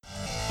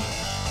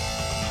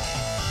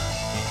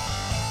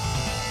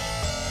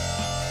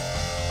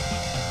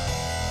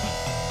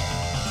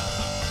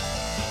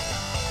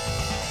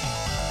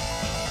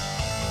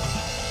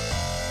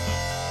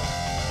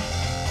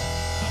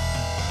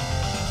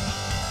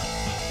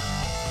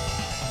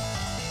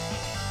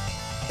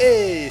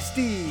Hey,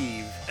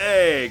 Steve.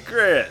 Hey,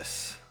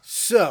 Chris.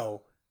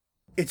 So,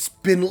 it's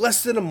been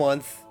less than a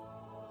month,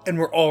 and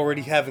we're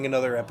already having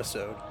another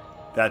episode.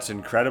 That's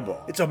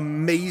incredible. It's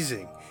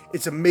amazing.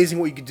 It's amazing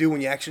what you can do when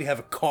you actually have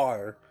a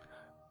car.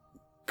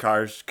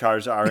 Cars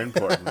are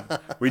important.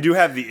 We do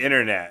have the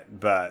internet,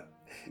 but...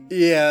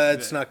 Yeah,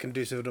 it's not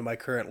conducive to my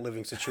current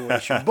living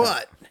situation.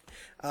 But,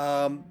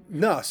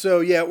 no. So,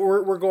 yeah,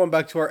 we're going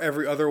back to our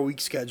every other week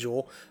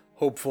schedule,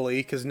 hopefully,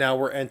 because now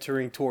we're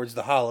entering towards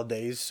the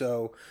holidays,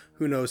 so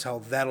who knows how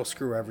that'll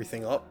screw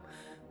everything up.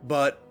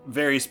 But...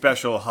 very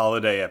special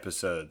holiday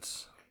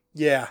episodes.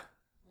 Yeah,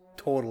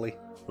 totally.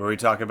 Where we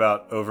talk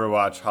about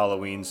Overwatch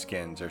Halloween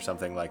skins or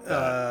something like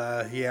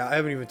that. Yeah, I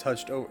haven't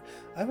touched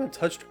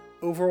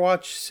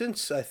Overwatch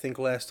since, I think,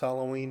 last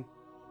Halloween.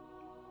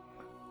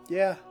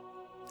 Yeah.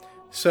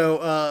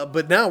 So,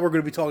 but now we're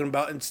going to be talking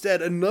about,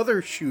 instead,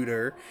 another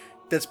shooter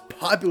that's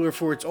popular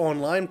for its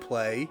online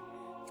play,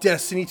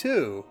 Destiny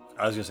 2.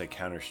 I was going to say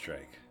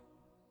Counter-Strike.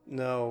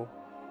 No.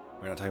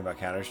 We're not talking about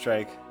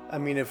Counter-Strike? I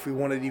mean, if we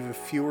wanted even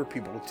fewer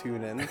people to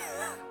tune in.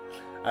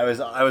 I was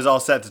all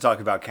set to talk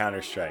about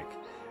Counter-Strike.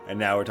 And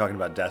now we're talking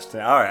about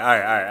Destiny. All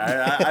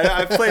right.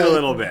 I played a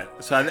little bit.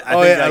 So I think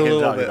I can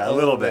talk about a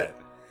little bit.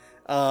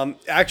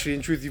 Actually,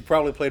 in truth, you've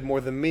probably played more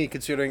than me,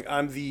 considering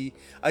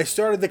I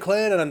started the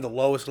clan and I'm the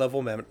lowest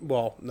level member.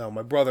 Well, no,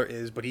 my brother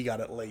is, but he got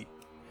it late.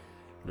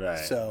 Right.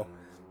 So,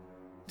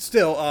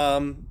 still,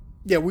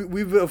 yeah,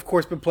 we've of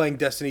course been playing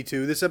Destiny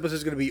 2. This episode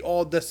is going to be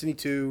all Destiny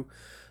 2.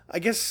 I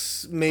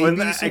guess maybe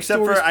some except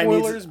story for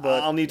spoilers,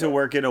 but I'll need to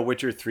work in a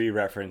Witcher 3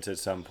 reference at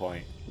some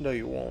point. No,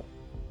 you won't.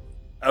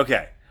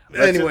 Okay.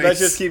 Anyways, let's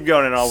just keep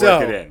going and I'll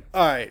work it in.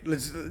 All right,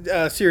 let's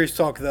serious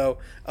talk though.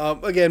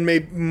 Again,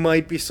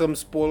 might be some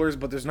spoilers,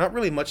 but there's not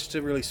really much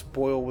to really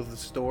spoil with the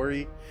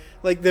story.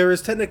 Like, there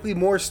is technically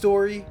more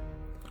story,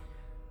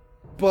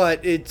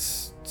 but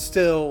it's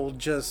still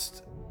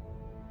just,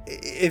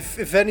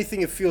 if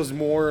anything, it feels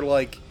more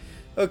like,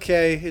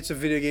 okay, it's a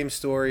video game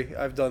story.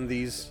 I've done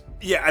these.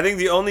 Yeah, I think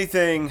the only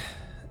thing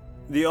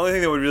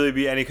that would really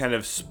be any kind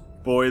of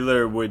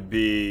spoiler would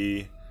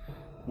be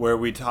where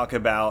we talk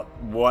about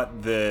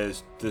what the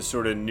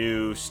sort of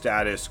new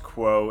status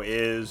quo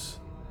is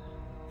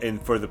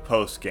for the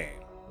post game.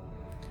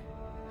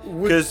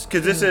 Because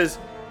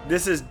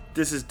this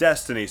is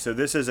Destiny, so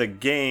this is a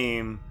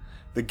game.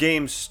 The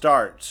game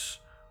starts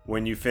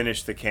when you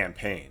finish the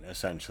campaign,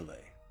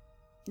 essentially.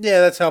 Yeah,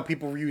 that's how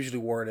people usually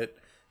word it.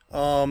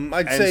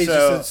 I'd say it's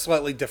just a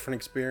slightly different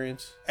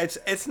experience.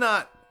 It's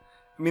not.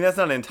 I mean, that's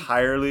not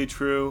entirely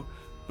true,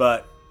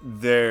 but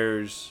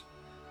there's.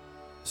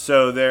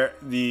 So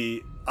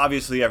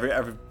obviously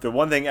the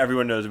one thing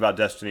everyone knows about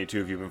Destiny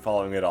 2, if you've been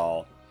following it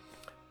all,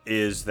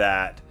 is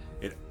that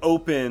it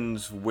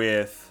opens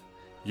with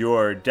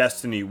your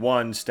Destiny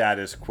 1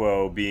 status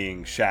quo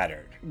being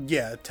shattered.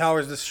 Yeah,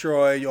 towers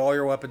destroyed, all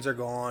your weapons are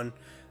gone,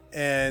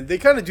 and they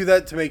kind of do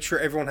that to make sure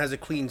everyone has a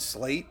clean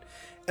slate,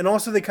 and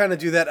also they kind of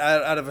do that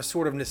out of a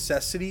sort of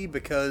necessity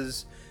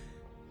because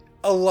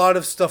a lot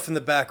of stuff in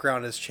the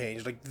background has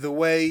changed, like the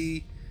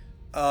way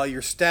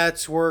your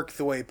stats work,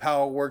 the way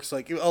power works.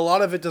 Like, a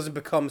lot of it doesn't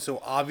become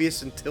so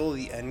obvious until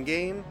the end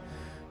game,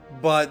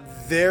 but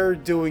they're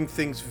doing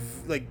things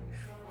like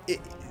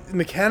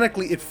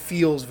mechanically it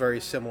feels very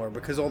similar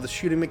because all the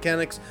shooting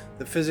mechanics,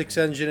 the physics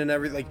engine and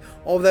everything, like,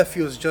 all of that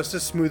feels just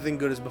as smooth and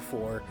good as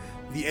before.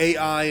 The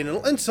AI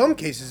and in some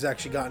cases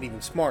actually gotten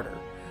even smarter.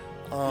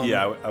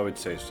 Yeah, I would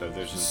say so.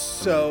 There's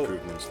some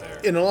improvements there.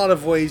 In a lot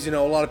of ways, a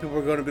lot of people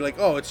are going to be like,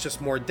 oh, it's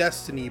just more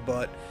Destiny,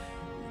 but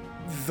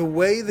the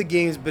way the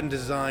game's been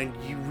designed,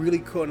 you really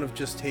couldn't have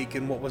just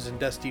taken what was in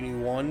Destiny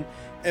 1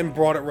 and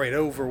brought it right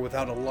over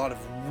without a lot of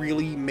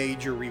really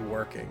major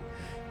reworking.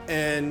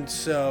 And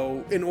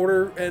so,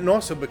 and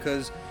also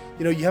because,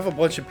 you have a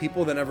bunch of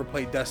people that never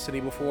played Destiny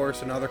before,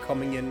 so now they're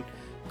coming in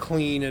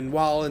clean, and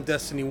while in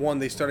Destiny 1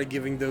 they started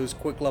giving those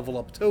quick level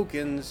up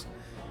tokens,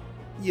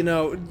 you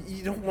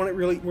don't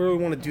really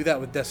want to do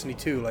that with Destiny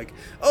 2. Like,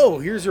 oh,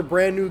 here's your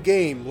brand new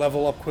game.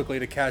 Level up quickly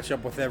to catch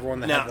up with everyone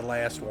that had the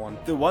last one.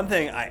 The one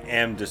thing I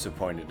am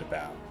disappointed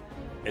about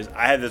is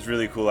I had this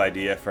really cool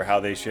idea for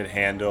how they should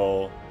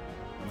handle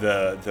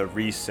the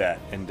reset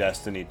in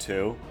Destiny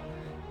 2.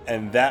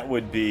 And that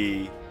would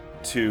be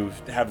to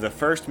have the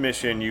first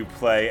mission you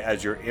play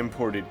as your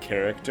imported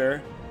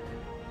character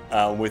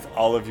with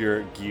all of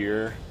your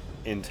gear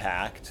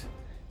intact,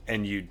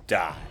 and you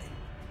die.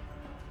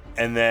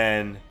 And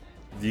then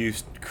you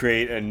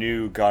create a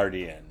new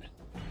Guardian.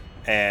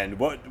 And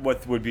what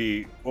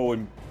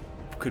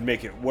could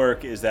make it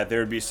work is that there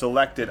would be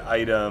selected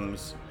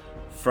items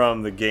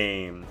from the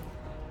game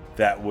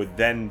that would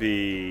then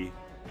be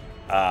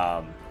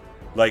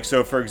like,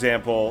 so for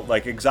example,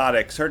 like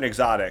certain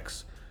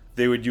exotics,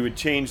 you would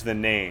change the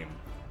name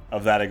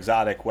of that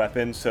exotic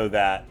weapon so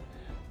that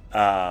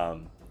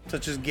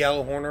such as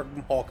Gjallarhorn or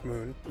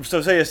Hawkmoon.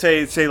 So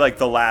say like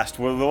the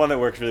one that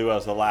works really well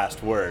is the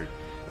last word.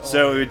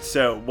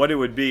 So what it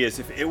would be is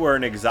if it were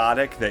an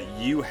exotic that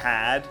you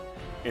had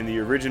in the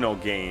original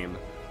game,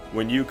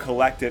 when you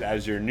collect it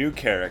as your new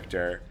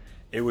character,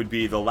 it would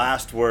be the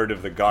last word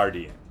of the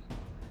Guardian,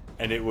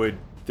 and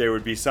there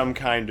would be some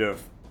kind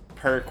of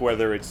perk,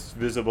 whether it's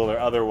visible or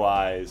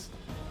otherwise,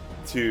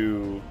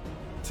 to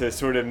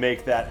sort of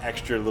make that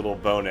extra little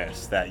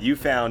bonus that you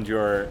found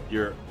your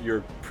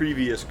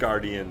previous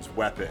Guardian's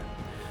weapon.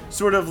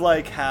 Sort of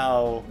like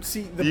how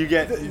you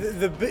get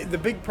the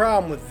big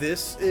problem with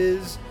this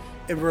is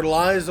it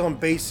relies on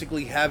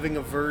basically having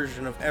a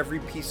version of every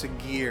piece of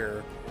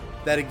gear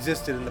that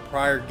existed in the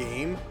prior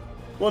game.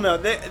 Well, no,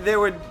 they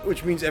would,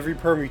 which means every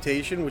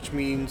permutation, which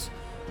means.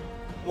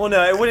 Well,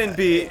 no, it wouldn't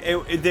be.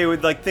 They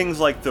would, like, things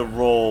like the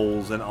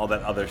rolls and all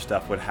that other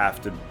stuff would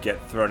have to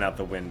get thrown out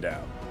the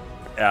window.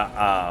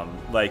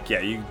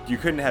 You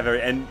couldn't have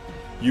and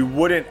you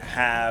wouldn't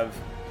have.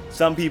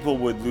 Some people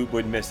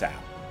would miss out.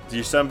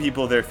 Some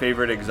people, their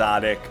favorite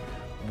exotic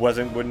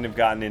wouldn't have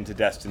gotten into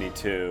Destiny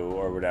 2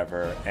 or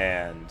whatever,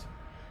 and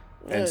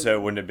so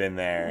it wouldn't have been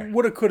there.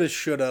 Woulda, coulda,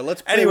 shoulda.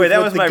 Let's play anyway. With That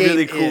what was the my game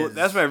really cool. is.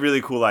 That's my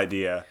really cool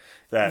idea.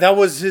 That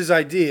was his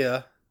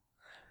idea.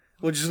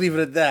 We'll just leave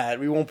it at that.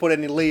 We won't put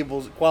any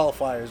labels,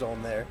 qualifiers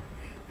on there.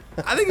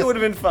 I think it would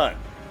have been fun,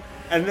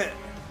 and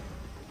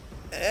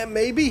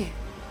maybe,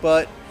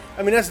 but.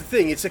 I mean, that's the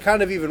thing. It's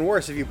kind of even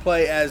worse if you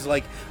play as,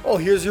 like, oh,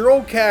 here's your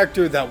old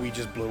character that we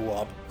just blew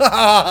up.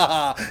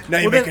 Now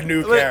you make a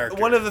new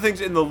character. One of the things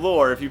in the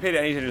lore, if you paid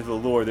any attention to the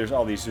lore, there's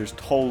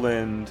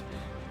Toland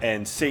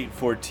and Saint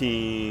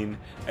 14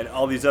 and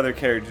all these other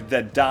characters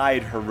that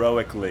died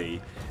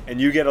heroically.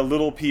 And you get a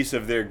little piece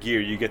of their gear.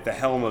 You get the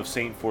helm of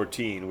Saint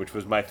 14, which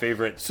was my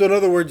favorite. So, in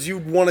other words, you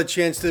want a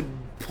chance to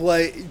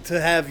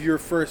have your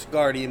first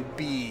Guardian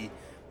be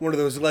one of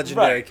those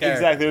legendary characters.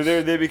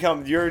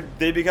 Exactly.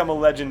 They become a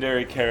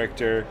legendary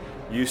character.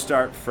 You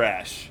start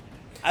fresh.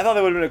 I thought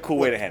that would have been a cool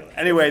way to handle it.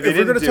 Anyway, if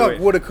we're going to talk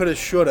woulda, coulda,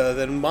 shoulda,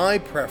 then my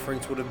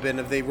preference would have been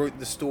if they wrote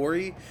the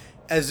story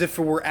as if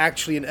it were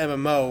actually an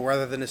MMO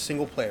rather than a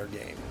single-player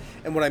game.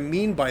 And what I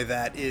mean by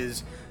that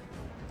is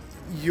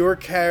your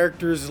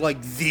character's like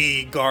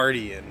the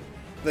Guardian.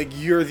 Like,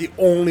 you're the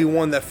only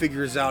one that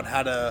figures out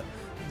how to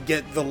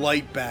get the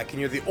light back, and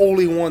you're the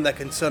only one that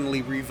can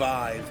suddenly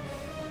revive.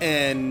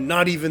 And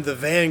not even the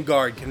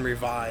Vanguard can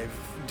revive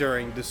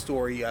during the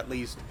story, at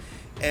least.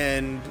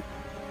 And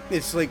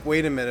it's like,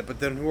 wait a minute, but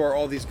then who are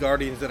all these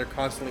Guardians that are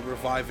constantly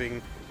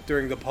reviving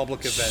during the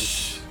public event?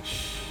 It's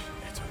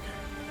okay.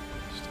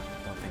 Just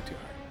don't think too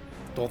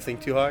hard. Don't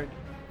think too hard?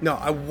 No,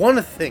 I want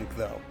to think,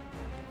 though.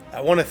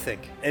 I want to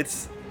think.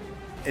 It's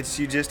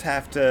you just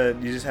have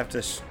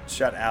to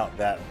shut out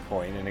that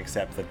point and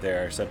accept that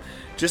there are some.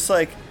 Just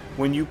like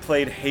when you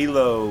played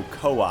Halo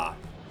co-op.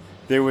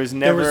 There was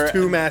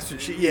two Master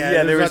Chief.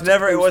 Yeah, there was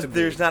never.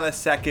 There's not a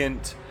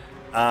second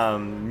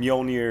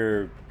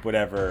Mjolnir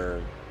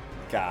whatever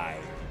guy.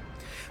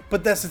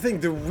 But that's the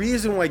thing. The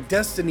reason why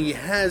Destiny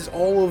has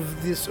all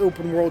of this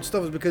open world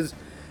stuff is because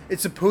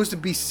it's supposed to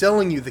be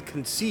selling you the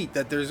conceit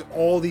that there's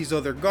all these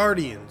other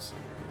Guardians.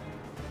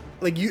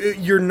 Like,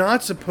 you're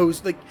not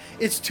supposed, like,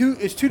 it's two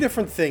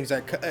different things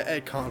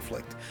at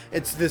conflict.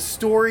 It's this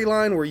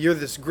storyline where you're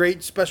this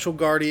great special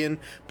Guardian,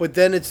 but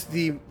then it's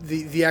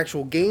the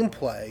actual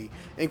gameplay,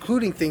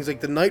 including things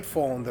like the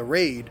Nightfall and the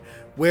Raid,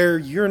 where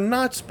you're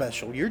not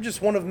special. You're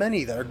just one of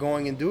many that are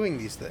going and doing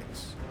these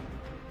things.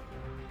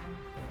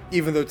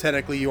 Even though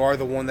technically you are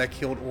the one that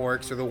killed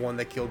Oryx or the one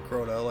that killed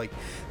Crota, like,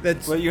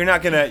 that's. Well, you're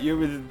not gonna.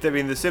 I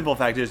mean, the simple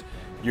fact is,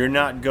 you're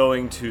not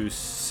going to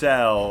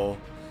sell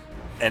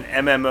an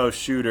MMO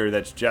shooter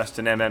that's just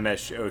an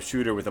MMO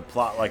shooter with a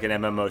plot like an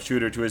MMO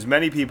shooter to as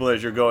many people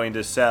as you're going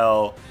to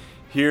sell.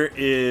 Here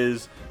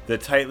is the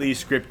tightly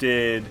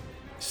scripted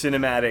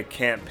cinematic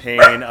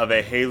campaign of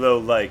a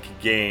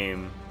Halo-like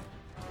game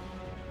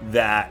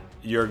that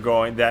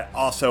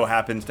also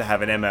happens to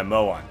have an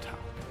MMO on top.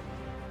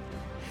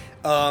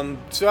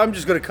 So I'm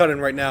just going to cut in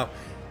right now.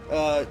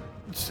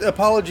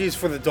 Apologies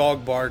for the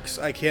dog barks.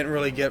 I can't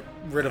really get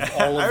rid of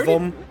all of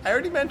them. I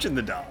already mentioned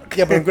the dog.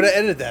 Yeah, but I'm going to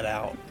edit that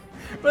out.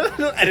 But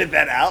don't edit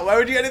that out. Why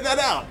would you edit that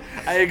out?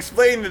 I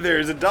explained that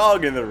there's a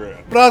dog in the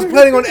room. But I was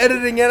planning on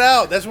editing it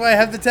out. That's why I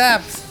have the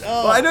tabs.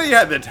 Oh. Well, I know you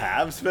have the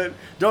tabs, but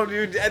don't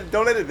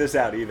edit this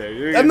out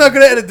either. I'm not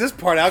going to edit this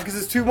part out because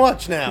it's too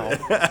much now.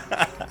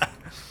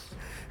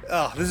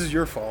 Oh, this is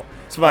your fault.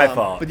 It's my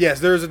fault. But yes,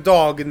 there's a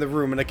dog in the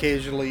room, and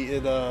occasionally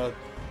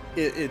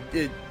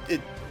it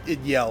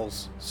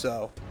yells.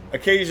 So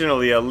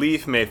occasionally, a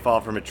leaf may fall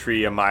from a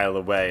tree a mile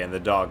away, and the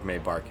dog may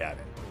bark at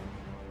it.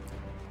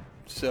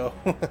 So,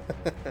 all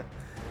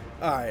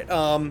right.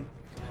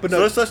 But so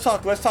no,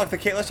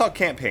 let's talk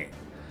campaign.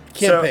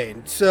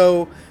 Campaign.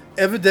 So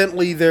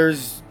evidently,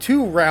 there's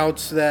two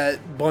routes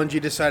that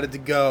Bungie decided to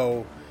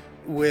go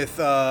with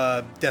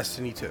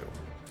Destiny 2.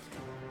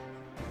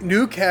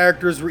 New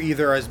characters were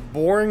either as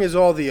boring as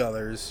all the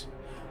others,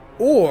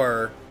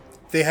 or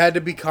they had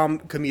to become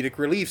comedic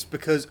reliefs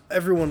because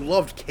everyone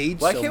loved Cade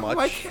so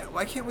much.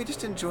 Why can't we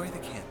just enjoy the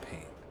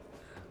campaign?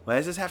 Why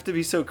does this have to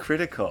be so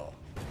critical?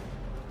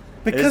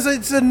 Because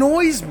it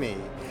annoys me.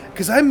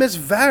 Because I miss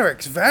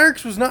Variks.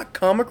 Variks was not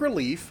comic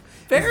relief.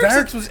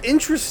 Variks was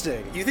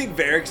interesting. You think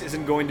Variks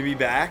isn't going to be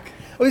back?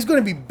 oh, he's going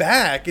to be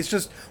back. It's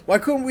just, why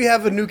couldn't we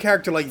have a new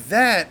character like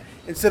that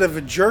instead of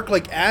a jerk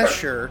like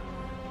Asher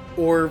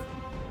or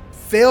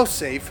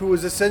Failsafe, who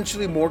was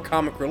essentially more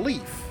comic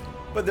relief?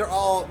 But they're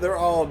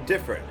all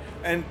different,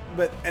 and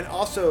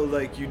also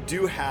like you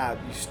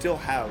still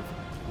have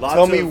lots.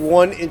 Tell me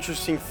one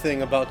interesting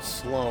thing about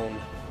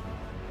Sloane.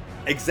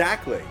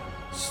 Exactly,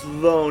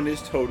 Sloane is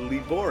totally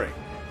boring.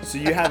 So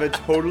you have a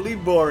totally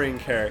boring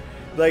character.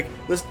 Like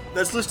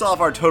let's list off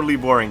our totally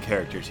boring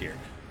characters here: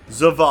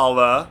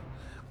 Zavala,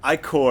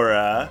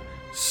 Ikora,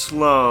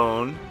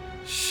 Sloane,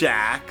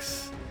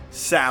 Shax,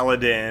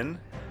 Saladin.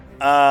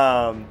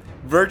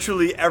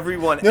 Virtually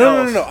everyone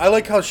else. No. I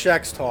like how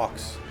Shax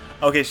talks.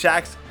 Okay,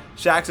 Shax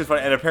is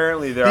funny, and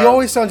apparently He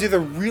always sounds either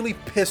really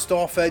pissed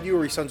off at you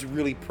or he sounds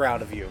really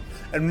proud of you.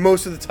 And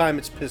most of the time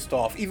it's pissed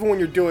off. Even when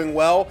you're doing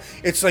well,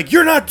 it's like,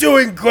 you're not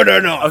doing good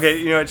enough. Okay,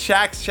 you know what,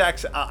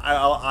 Shax,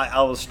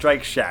 I will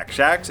strike Shax.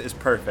 Shax is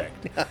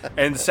perfect.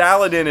 And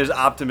Saladin is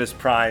Optimus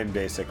Prime,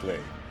 basically.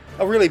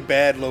 A really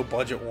bad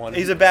low-budget one.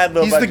 He's a bad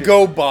low-budget. He's the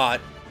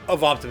GoBot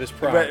of Optimus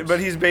Prime. But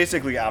he's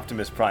basically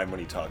Optimus Prime when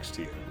he talks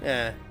to you.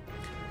 Yeah.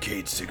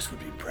 Cade 6 would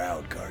be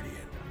proud, Guardian.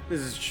 This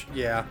is,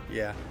 yeah.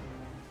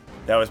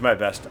 That was my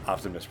best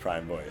Optimus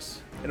Prime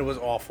voice. And it was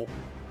awful.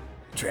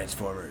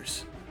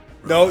 Transformers.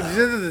 No,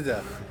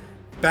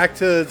 back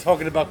to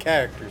talking about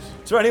characters.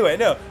 So anyway,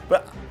 no,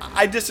 but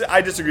I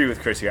disagree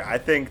with Chris here. I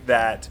think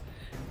that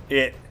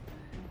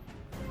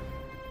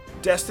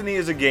Destiny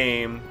is a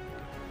game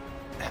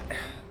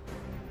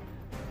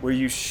where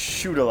you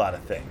shoot a lot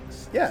of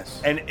things. Yes.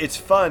 And it's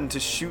fun to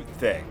shoot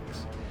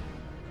things.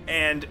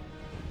 And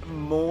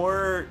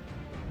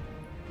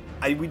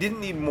we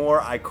didn't need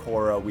more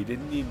Ikora. We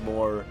didn't need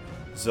more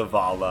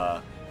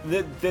Zavala.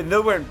 They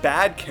weren't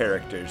bad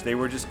characters. They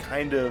were just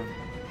kind of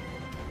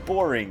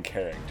boring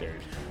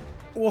characters.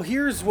 Well,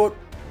 here's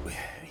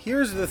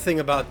the thing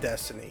about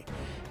Destiny,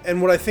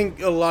 and what I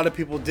think a lot of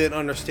people didn't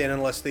understand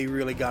unless they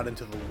really got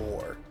into the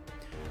lore.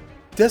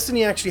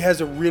 Destiny actually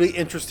has a really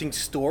interesting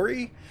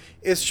story.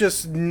 It's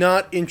just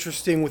not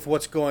interesting with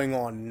what's going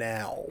on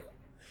now.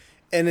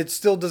 And it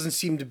still doesn't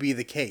seem to be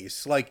the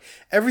case. Like,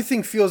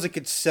 everything feels like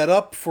it's set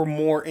up for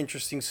more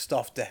interesting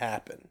stuff to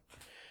happen.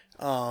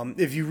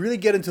 If you really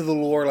get into the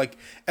lore, like,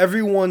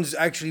 everyone's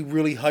actually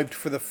really hyped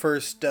for the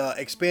first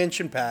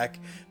expansion pack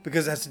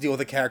because it has to deal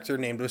with a character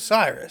named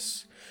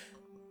Osiris.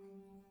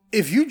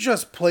 If you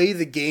just play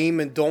the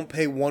game and don't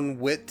pay one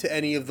whit to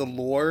any of the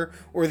lore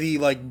or the,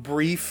 like,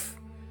 brief,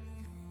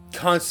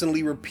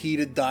 constantly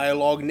repeated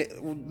dialogue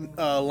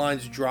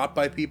lines dropped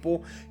by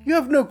people, you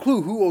have no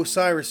clue who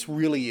Osiris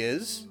really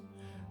is.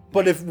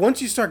 But if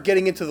once you start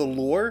getting into the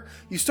lore,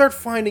 you start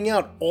finding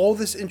out all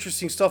this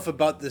interesting stuff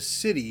about the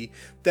city,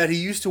 that he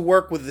used to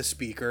work with the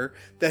Speaker,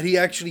 that he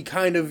actually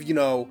kind of, I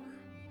don't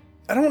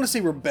want to say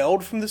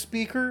rebelled from the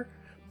Speaker,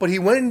 but he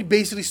went and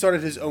basically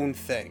started his own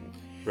thing.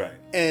 Right.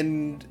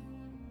 And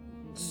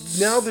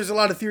now there's a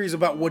lot of theories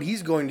about what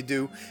he's going to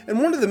do,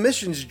 and one of the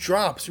missions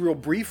drops real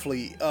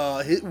briefly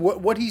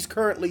what he's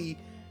currently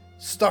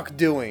stuck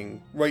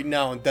doing right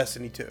now in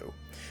Destiny 2.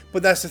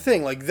 But that's the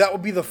thing, like, that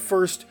would be the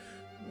first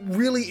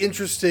really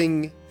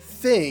interesting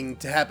thing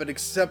to happen,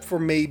 except for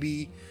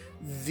maybe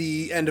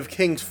the end of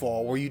King's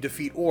Fall, where you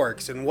defeat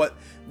orcs, and what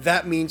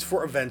that means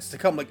for events to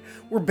come. Like,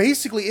 we're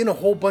basically in a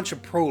whole bunch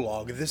of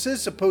prologue. This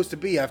is supposed to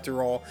be,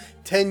 after all,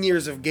 10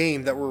 years of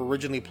game that were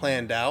originally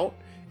planned out,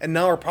 and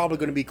now are probably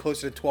going to be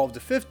closer to 12 to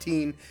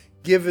 15,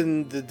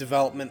 given the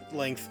development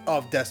length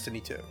of Destiny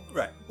 2.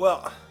 Right.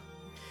 Well,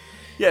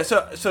 yeah,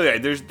 so yeah,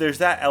 there's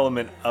that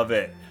element of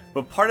it,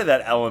 but part of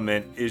that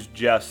element is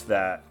just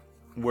that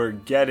we're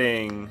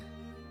getting...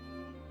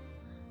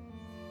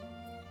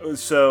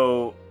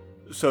 So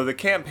the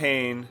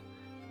campaign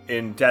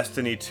in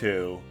Destiny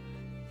 2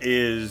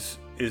 is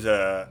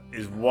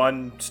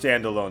one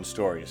standalone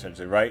story,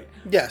 essentially, right?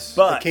 Yes,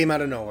 but it came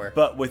out of nowhere.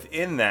 But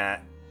within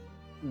that,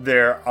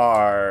 there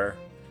are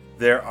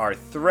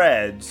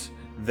threads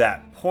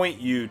that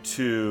point you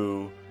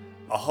to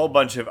a whole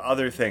bunch of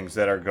other things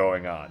that are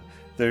going on.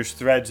 There's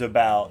threads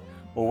about,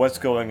 well, what's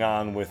going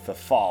on with the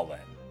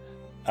Fallen.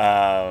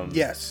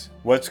 Yes.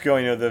 What's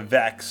going on, the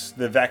Vex.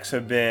 The Vex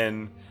have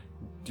been,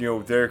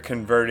 they're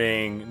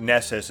converting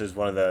Nessus as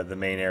one of the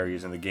main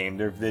areas in the game.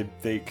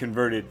 They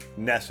converted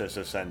Nessus,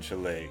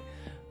 essentially,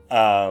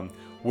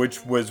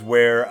 which was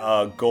where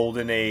a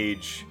Golden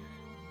Age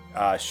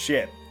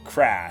ship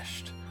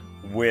crashed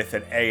with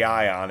an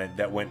AI on it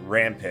that went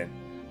rampant,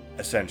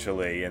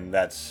 essentially, and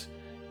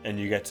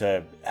you get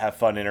to have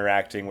fun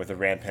interacting with a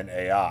rampant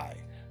AI.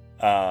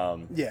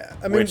 Yeah,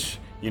 I mean, which,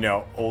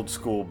 old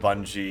school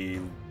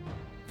Bungie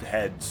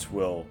heads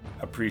will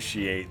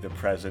appreciate the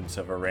presence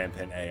of a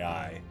rampant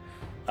AI.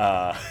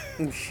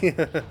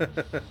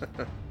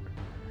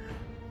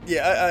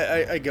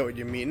 Yeah, I get what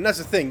you mean. And that's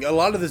the thing. A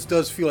lot of this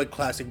does feel like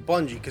classic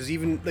Bungie, because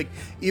even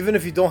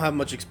if you don't have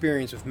much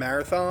experience with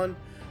Marathon,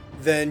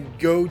 then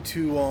go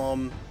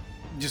to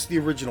just the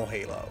original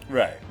Halo.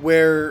 Right.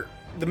 Where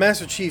the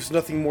Master Chief's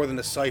nothing more than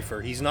a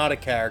cipher. He's not a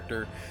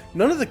character.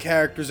 None of the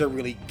characters are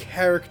really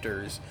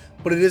characters,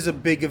 but it is a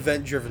big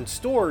event-driven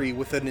story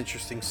with an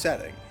interesting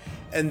setting.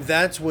 And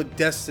that's what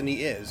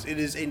Destiny is. It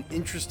is an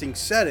interesting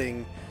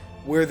setting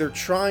where they're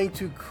trying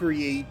to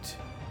create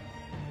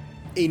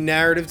a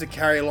narrative to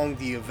carry along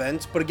the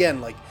events. But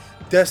again, like,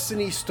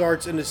 Destiny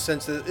starts in the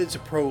sense that it's a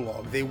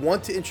prologue. They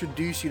want to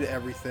introduce you to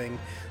everything,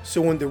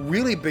 so when the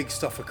really big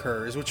stuff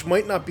occurs, which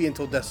might not be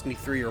until Destiny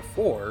 3 or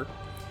 4...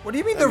 What do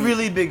you mean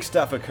really big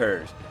stuff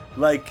occurs?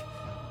 Like,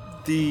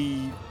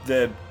 the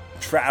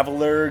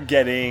Traveler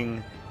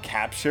getting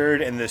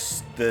captured and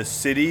the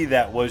city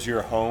that was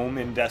your home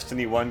in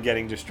Destiny 1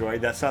 getting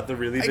destroyed? That's not the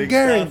really big stuff? I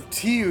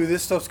guarantee you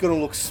this stuff's going to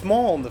look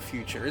small in the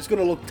future. It's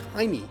going to look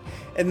tiny.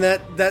 And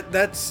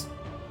that's...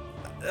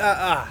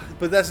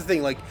 but that's the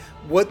thing, like,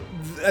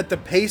 at the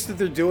pace that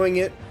they're doing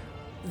it,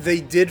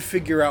 they did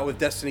figure out with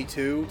Destiny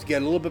 2, to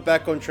get a little bit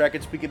back on track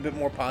and speak a bit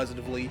more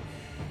positively,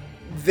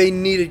 they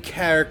needed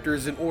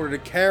characters in order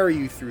to carry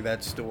you through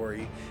that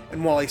story.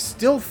 And while I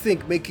still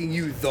think making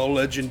you the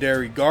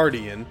legendary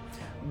Guardian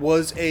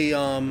was a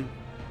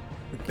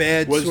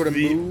bad sort of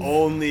move, was the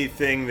only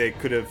thing they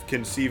could have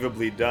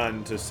conceivably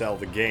done to sell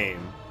the game.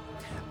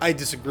 I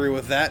disagree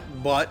with that,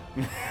 but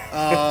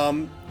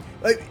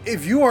like,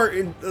 if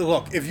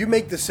you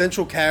make the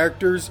central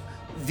characters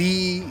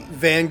the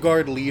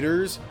Vanguard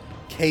leaders,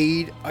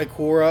 Cayde,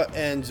 Ikora,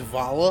 and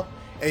Zavala,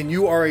 and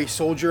you are a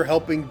soldier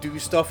helping do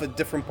stuff at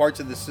different parts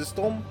of the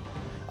system,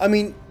 I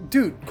mean,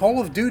 dude,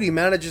 Call of Duty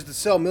manages to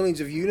sell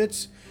millions of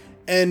units,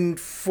 and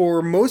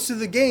for most of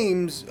the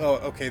games, oh,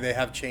 okay, they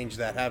have changed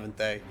that, haven't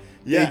they?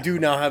 Yeah. They do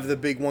now have the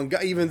big one,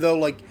 even though,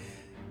 like,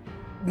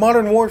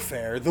 Modern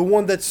Warfare, the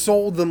one that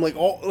sold them,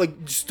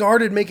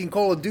 started making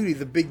Call of Duty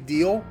the big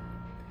deal.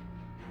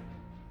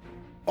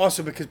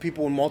 Also because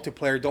people in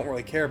multiplayer don't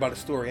really care about a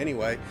story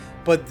anyway.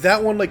 But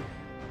that one, like,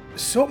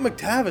 Soap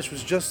McTavish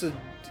was just a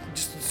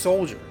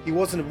soldier. He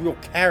wasn't a real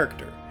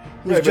character.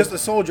 He was just a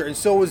soldier, and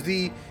so was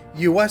the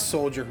U.S.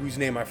 soldier whose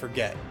name I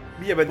forget.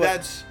 Yeah, but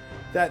that's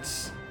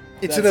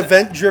an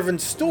event-driven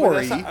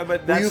story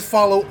where you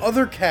follow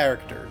other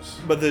characters.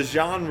 But the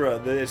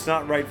genre, it's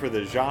not right for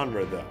the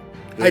genre, though.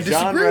 I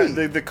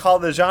disagree.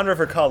 The genre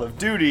for Call of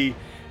Duty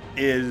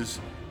is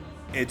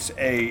it's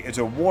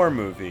a war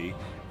movie,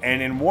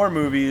 and in war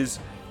movies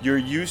you're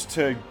used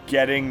to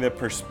getting the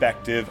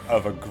perspective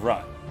of a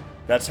grunt.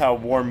 That's how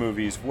war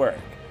movies work.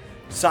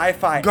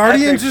 Sci-fi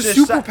Guardians epics,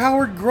 are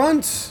superpowered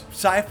grunts.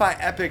 Sci-fi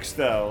epics,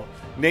 though.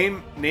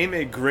 Name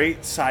a great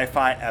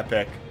sci-fi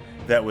epic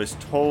that was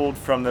told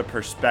from the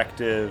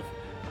perspective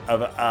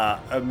of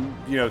a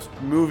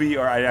movie,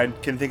 or I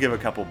can think of a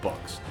couple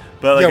books.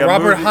 But like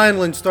Robert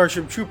Heinlein,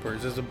 Starship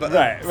Troopers is from the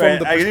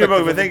perspective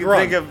of a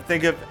grunt.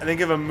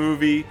 Think of a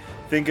movie.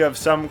 Think of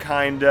some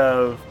kind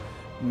of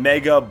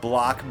mega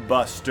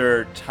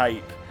blockbuster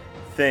type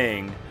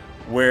thing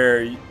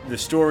where the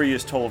story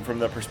is told from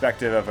the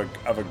perspective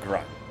of a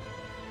grunt.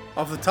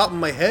 Off the top of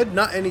my head,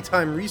 not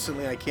anytime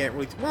recently. I can't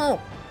really.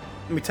 Well,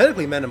 I mean,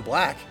 technically, Men in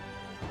Black.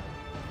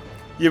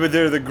 Yeah, but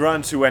they're the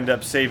grunts who end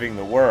up saving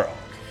the world.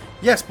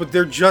 Yes, but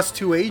they're just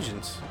two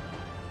agents.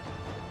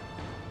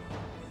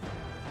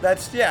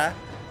 But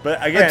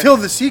again, until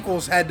the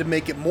sequels had to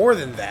make it more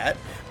than that.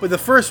 But the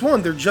first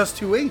one, they're just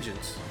two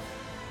agents.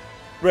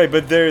 Right,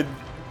 but they're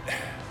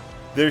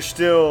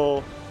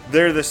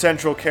the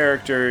central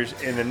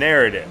characters in the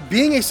narrative.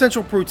 Being a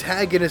central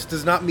protagonist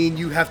does not mean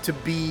you have to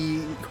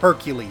be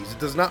Hercules. It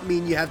does not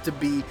mean you have to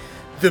be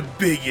the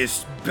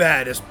biggest,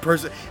 baddest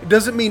person. It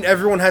doesn't mean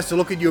everyone has to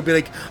look at you and be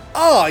like,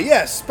 oh,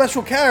 yes,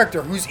 special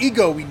character whose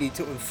ego we need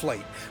to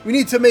inflate. We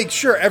need to make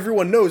sure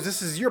everyone knows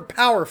this is your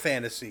power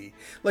fantasy.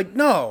 Like,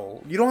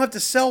 no, you don't have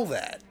to sell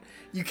that.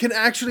 You can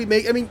actually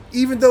make, I mean,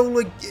 even though,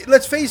 like,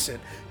 let's face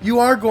it, you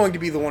are going to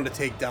be the one to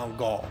take down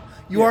Gaul.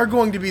 You are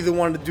going to be the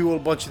one to do a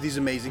bunch of these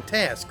amazing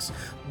tasks.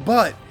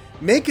 But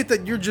make it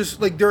that you're just,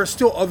 like, there are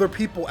still other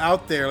people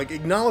out there, like,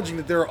 acknowledging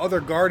that there are other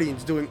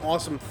Guardians doing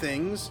awesome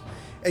things.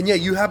 And yeah,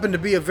 you happen to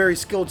be a very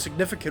skilled,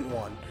 significant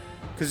one.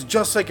 Because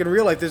just like in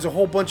real life, there's a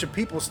whole bunch of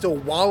people still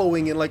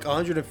wallowing in, like,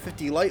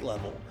 150 light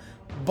level.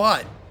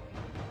 But,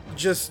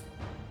 just,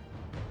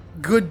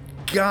 good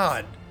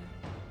God.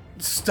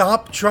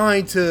 Stop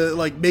trying to,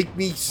 like, make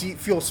me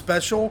feel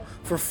special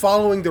for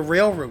following the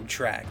railroad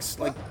tracks.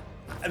 Like,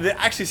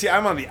 actually, see,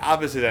 I'm on the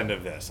opposite end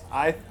of this.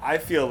 I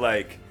feel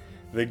like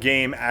the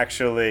game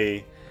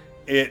actually,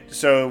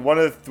 so one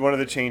of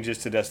the changes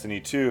to Destiny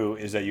 2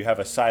 is that you have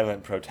a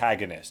silent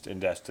protagonist in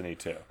Destiny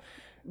 2.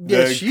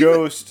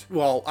 Ghost.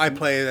 Well, I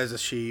play it as a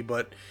she,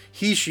 but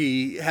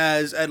she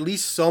has at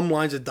least some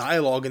lines of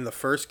dialogue in the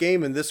first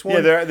game. In this one,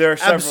 yeah, there are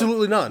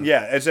absolutely none.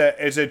 Yeah, it's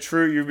a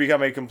true. You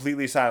become a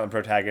completely silent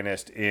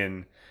protagonist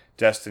in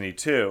Destiny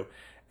 2,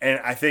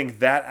 and I think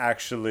that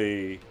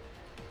actually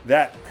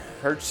that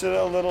hurts it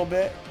a little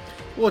bit.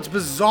 Well, it's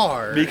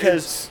bizarre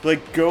because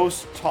like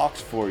Ghost talks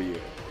for you,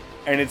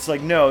 and it's like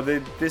no,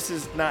 this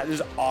is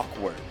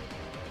awkward.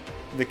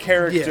 The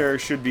character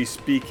should be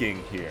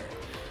speaking here.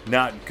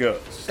 not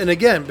ghosts. And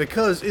again,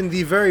 because in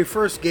the very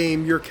first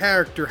game, your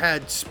character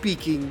had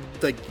speaking,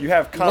 like, You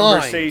have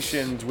lines.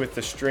 conversations with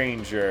the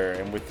stranger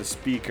and with the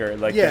speaker,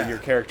 like Yeah. your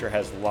character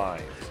has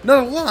lines.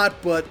 Not a lot,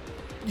 but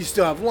you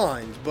still have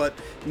lines. But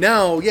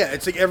now, yeah,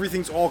 it's like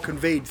everything's all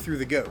conveyed through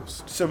the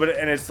ghost. So,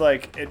 and it's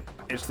like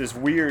it's this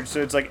weird.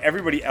 So it's like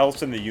everybody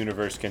else in the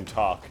universe can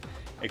talk,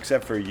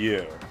 except for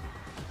you,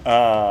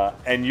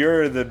 and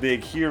you're the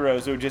big hero.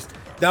 So just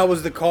That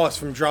was the cost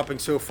from dropping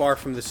so far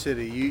from the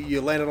city.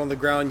 You landed on the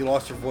ground, you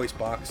lost your voice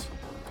box.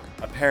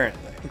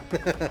 apparently.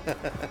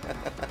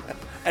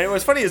 And it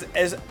was funny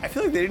as I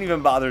feel like they didn't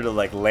even bother to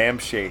like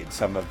lampshade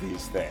some of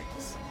these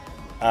things.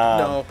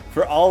 No.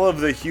 For all of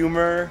the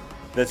humor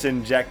that's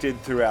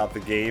injected throughout the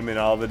game and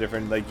all the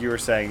different, like you were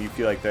saying, you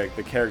feel like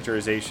the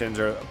characterizations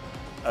are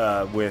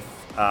with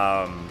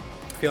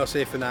Feel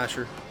safe and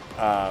Asher.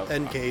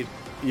 And Cade.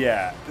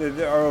 yeah,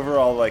 they are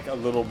overall like a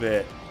little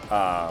bit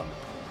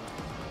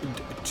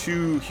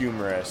too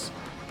humorous.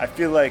 I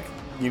feel like,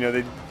 you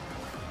know,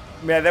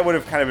 that would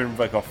have kind of been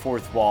like a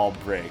fourth wall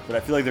break, but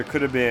I feel like there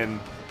could have been,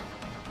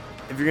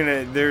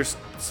 there's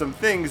some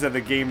things that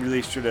the game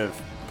really should have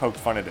poked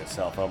fun at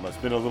itself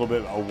almost, been a little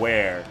bit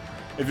aware.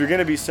 If you're going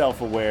to be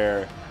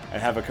self-aware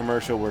and have a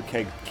commercial where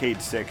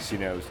Cade 6, you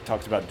know,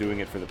 talks about doing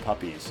it for the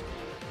puppies,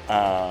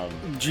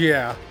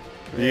 Yeah.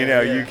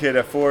 you could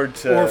afford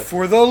to... Or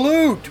for the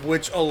loot,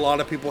 which a lot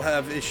of people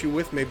have issue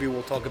with. Maybe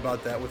we'll talk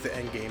about that with the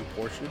end game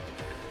portion.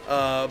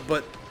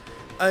 But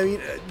I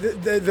mean,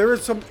 there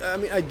is some. I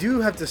mean, I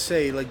do have to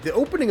say, like, the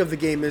opening of the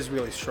game is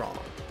really strong.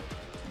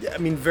 I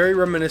mean, very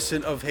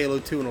reminiscent of Halo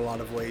 2 in a lot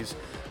of ways,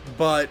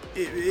 but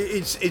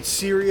it's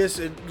serious.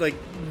 It like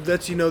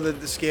lets you know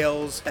that the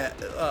scales,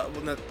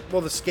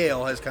 the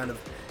scale has kind of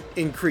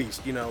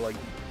increased. You know, like,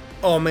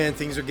 oh man,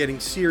 things are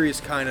getting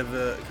serious, kind of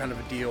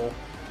a deal.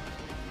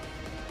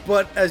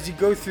 But as you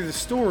go through the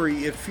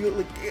story, it feels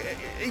like,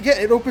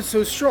 again, it opens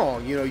so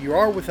strong. You know, you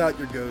are without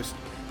your ghost,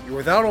 you're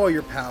without all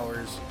your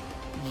powers,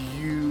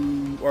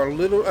 you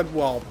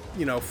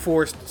are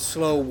forced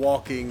slow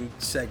walking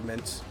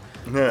segments.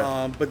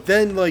 But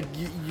then, like,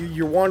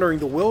 you're wandering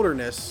the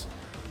wilderness,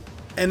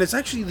 and it's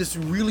actually this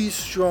really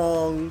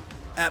strong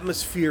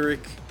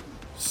atmospheric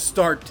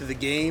start to the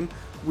game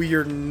where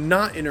you're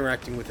not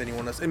interacting with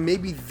anyone else. And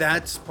maybe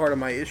that's part of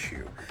my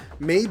issue.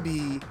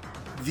 Maybe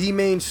the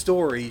main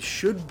story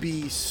should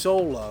be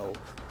solo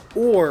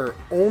or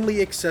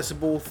only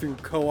accessible through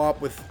co-op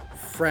with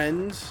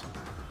friends,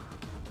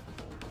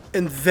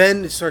 and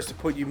then it starts to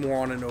put you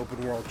more on an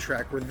open world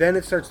track, where then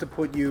it starts to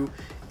put you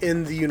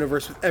in the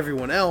universe with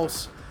everyone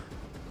else,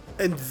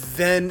 and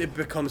then it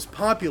becomes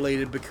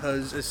populated,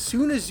 because as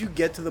soon as you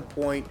get to the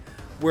point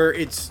where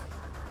it's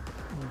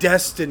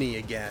Destiny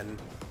again,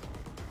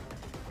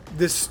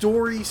 the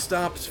story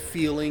stops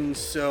feeling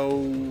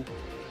so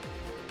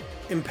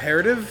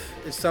imperative.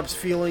 It stops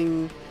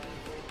feeling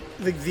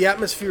like the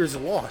atmosphere is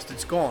lost.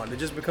 It's gone. It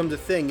just becomes a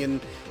thing. And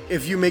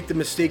if you make the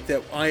mistake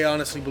that I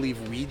honestly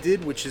believe we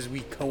did, which is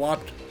we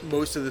co-opt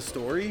most of the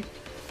story,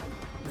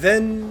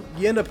 then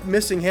you end up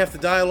missing half the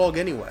dialogue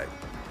anyway.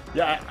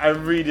 Yeah, I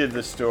redid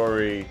the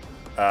story,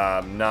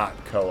 not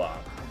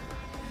co-op,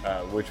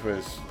 which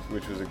was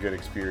a good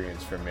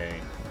experience for me.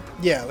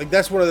 Yeah, like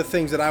that's one of the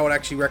things that I would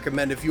actually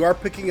recommend if you are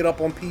picking it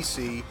up on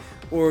PC,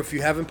 or if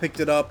you haven't picked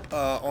it up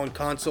on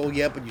console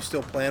yet but you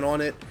still plan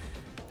on it.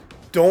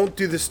 Don't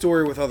do the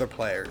story with other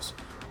players.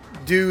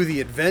 Do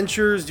the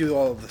adventures, do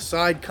all of the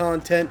side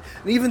content,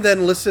 and even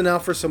then listen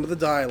out for some of the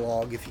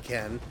dialogue if you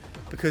can,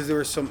 because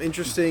there is some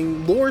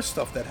interesting lore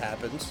stuff that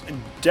happens.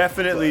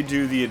 Definitely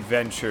do the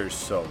adventures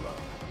solo.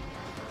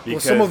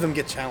 Well, some of them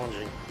get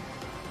challenging.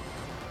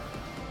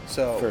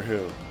 So For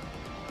who?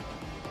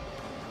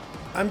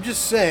 I'm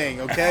just saying,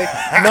 okay?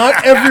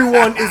 Not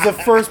everyone is a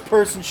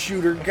first-person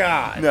shooter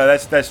guy. No,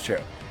 that's true.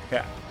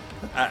 Yeah.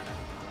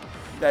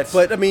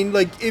 But I mean,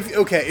 like,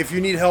 if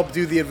you need help,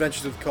 do the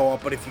adventures with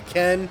co-op. But if you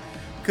can,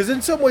 because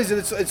in some ways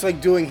it's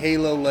like doing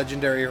Halo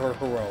Legendary or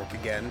Heroic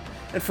again.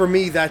 And for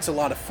me, that's a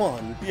lot of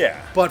fun. Yeah.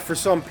 But for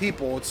some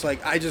people, it's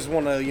like I just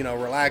want to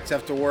relax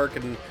after work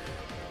and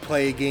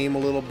play a game a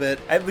little bit.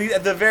 At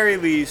the very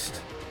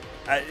least,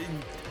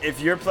 if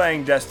you're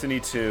playing Destiny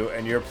 2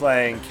 and you're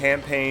playing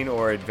campaign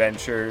or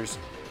adventures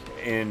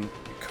in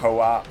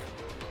co-op,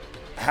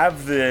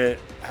 have the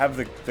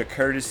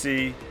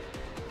courtesy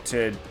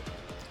to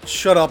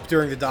shut up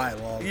during the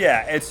dialogue.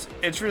 Yeah,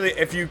 it's really,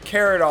 if you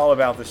care at all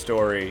about the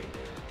story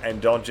and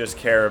don't just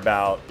care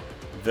about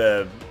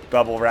the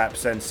bubble wrap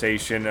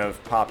sensation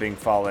of popping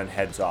fallen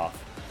heads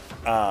off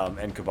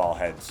and Cabal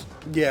heads.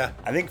 Yeah.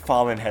 I think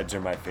fallen heads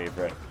are my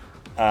favorite.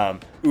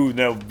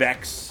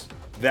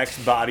 Vex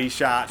body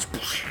shots.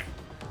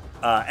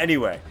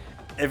 Anyway,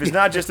 if it's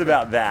not just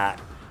about that,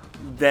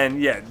 then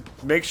yeah,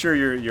 make sure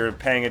you're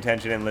paying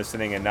attention and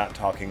listening and not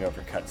talking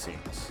over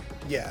cutscenes.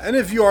 Yeah, and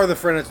if you are the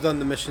friend that's done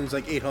the missions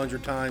like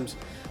 800 times,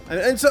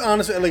 and so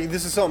honestly, like,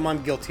 this is something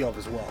I'm guilty of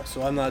as well,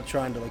 so I'm not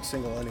trying to like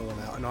single anyone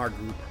out in our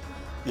group.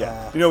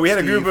 Yeah, we had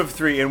a group of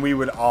 3, and we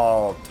would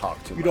all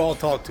talk to. We'd all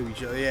talk to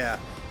each other, yeah.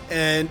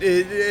 And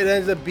it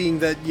ends up being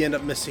that you end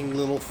up missing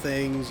little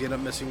things, you end up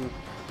missing,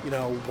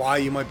 why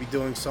you might be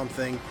doing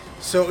something.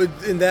 So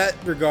in that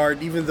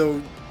regard, even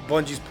though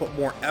Bungie's put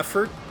more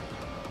effort,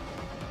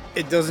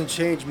 it doesn't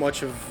change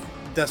much of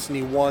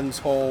Destiny 1's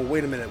whole,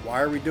 wait a minute,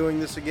 why are we doing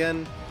this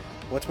again?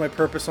 What's my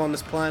purpose on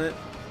this planet?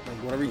 Like,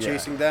 what are we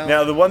chasing down?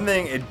 Now, the one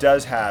thing it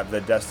does have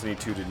that Destiny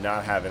 2 did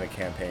not have in a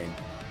campaign,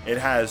 it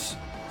has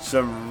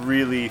some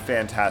really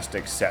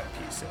fantastic set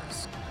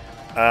pieces.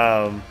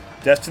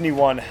 Destiny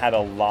 1 had a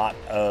lot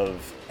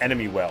of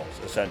enemy wells,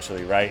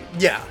 essentially, right?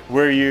 Yeah.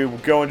 Where you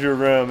go into a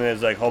room and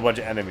there's like a whole bunch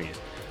of enemies.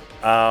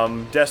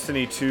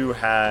 Destiny 2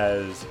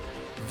 has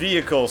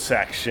vehicle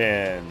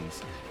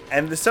sections,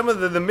 and some of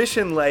the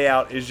mission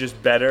layout is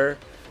just better,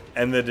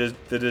 and the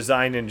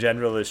design in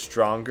general is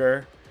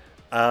stronger.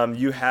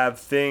 You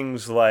have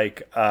things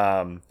like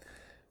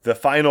the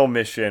final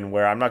mission,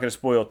 where I'm not going to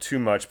spoil too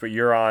much, but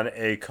you're on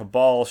a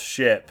Cabal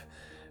ship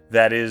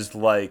that is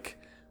like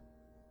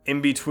in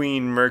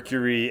between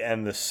Mercury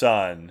and the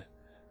sun.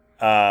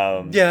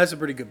 Yeah, that's a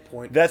pretty good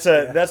point. That's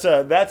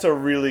a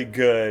really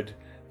good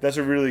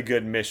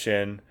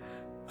mission.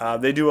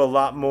 They do a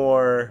lot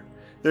more.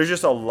 There's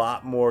just a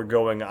lot more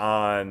going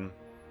on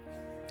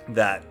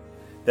that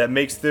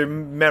makes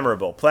them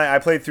memorable. I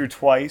played through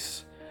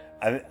twice.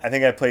 I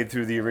think I played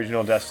through the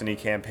original Destiny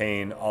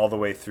campaign all the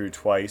way through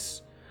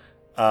twice.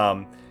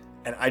 And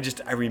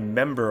I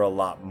remember a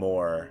lot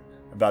more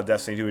about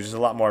Destiny 2. It's just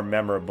a lot more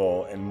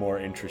memorable and more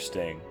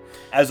interesting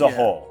as a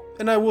whole.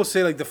 And I will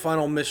say, like, the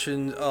final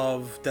mission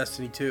of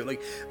Destiny 2,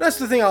 like, that's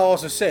the thing I'll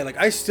also say. Like,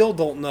 I still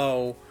don't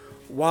know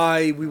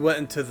why we went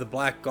into the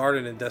Black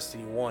Garden in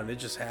Destiny 1. It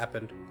just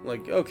happened.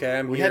 Like,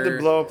 okay, We had to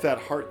blow up that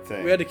heart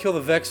thing. We had to kill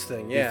the Vex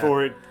thing, yeah.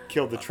 Before it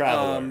killed the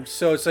Traveler.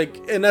 So it's like,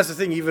 and that's the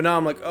thing, even now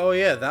I'm like, oh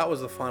yeah, that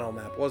was the final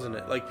map, wasn't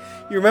it? Like,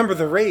 you remember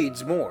the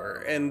raids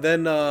more. And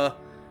then,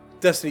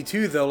 Destiny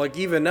 2, though, like,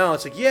 even now,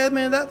 it's like, yeah,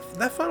 man,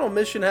 that final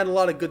mission had a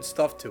lot of good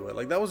stuff to it.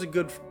 Like, that was a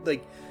good,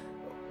 like,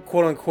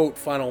 quote-unquote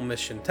final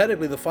mission.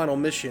 Technically, the final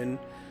mission,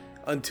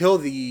 until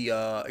the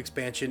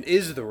expansion,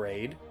 is the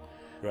raid.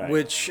 Right.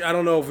 Which, I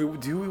don't know if we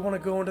want to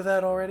go into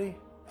that already?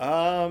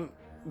 The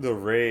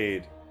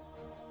raid.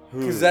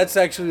 Because that's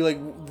actually,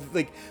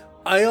 like,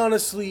 I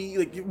honestly,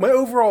 like, my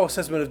overall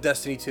assessment of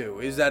Destiny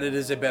 2 is that it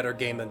is a better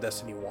game than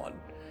Destiny 1.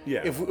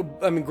 Yeah.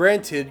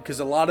 Granted,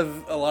 because a lot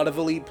of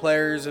elite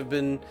players have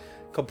been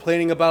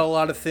complaining about a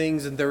lot of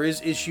things, and there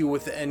is issue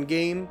with the end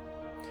game,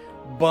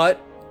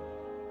 but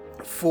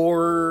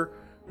for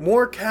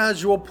more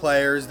casual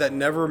players that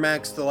never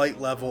maxed the light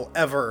level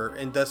ever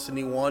in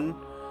Destiny 1,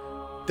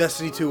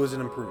 Destiny 2 was an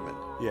improvement.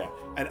 Yeah,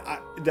 and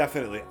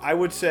definitely, I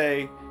would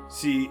say,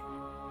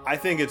 I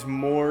think it's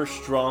more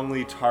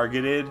strongly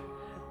targeted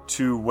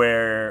to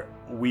where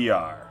we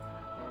are,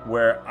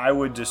 where I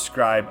would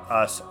describe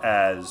us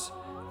as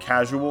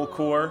casual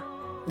core,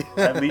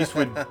 at least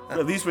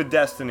with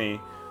Destiny,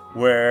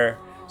 where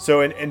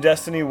in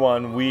Destiny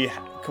 1 we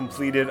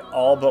completed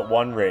all but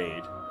one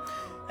raid,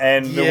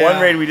 and the one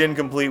raid we didn't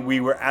complete, we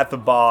were at the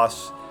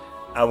boss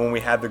when we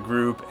had the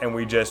group, and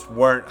we just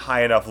weren't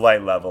high enough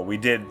light level. We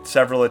did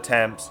several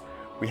attempts,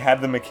 we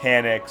had the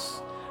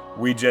mechanics,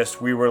 we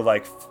were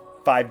like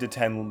 5 to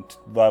 10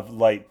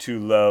 light too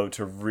low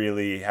to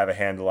really have a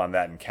handle on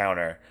that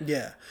encounter.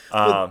 Yeah.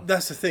 Well,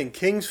 that's the thing.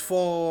 King's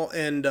Fall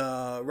and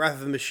Wrath of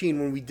the Machine,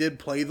 when we did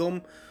play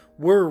them,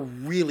 were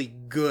really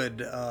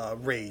good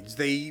raids.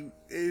 They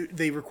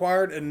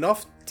required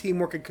enough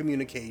teamwork and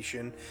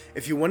communication.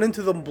 If you went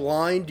into them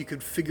blind, you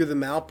could figure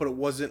them out, but it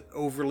wasn't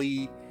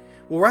overly...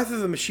 Well, Wrath of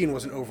the Machine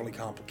wasn't overly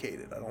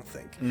complicated, I don't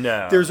think.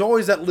 No. There's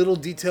always that little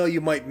detail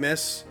you might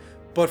miss,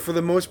 but for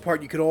the most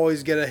part, you could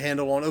always get a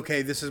handle on,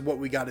 okay, this is what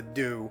we got to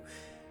do.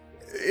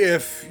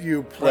 If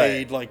you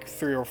played like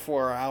 3 or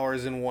 4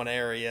 hours in one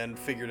area and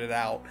figured it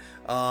out.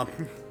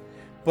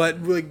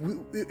 But like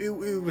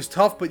it was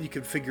tough, but you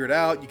could figure it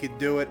out. You could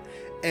do it.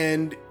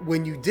 And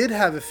when you did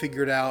have it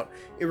figured out,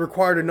 it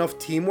required enough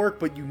teamwork,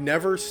 but you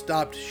never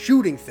stopped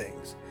shooting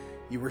things.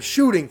 You were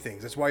shooting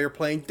things. That's why you're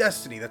playing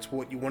Destiny. That's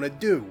what you want to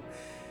do.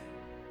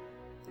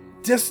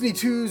 Destiny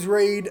 2's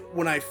raid,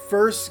 when I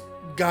first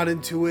got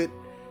into it,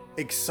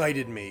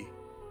 excited me.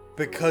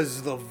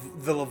 Because the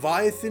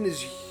Leviathan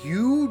is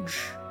huge.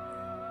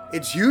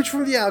 It's huge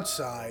from the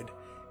outside.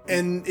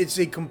 And it's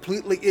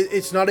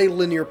it's not a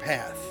linear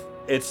path.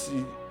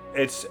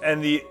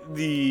 And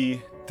the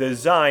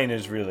design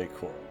is really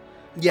cool.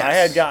 Yes. I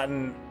had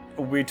gotten,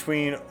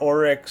 between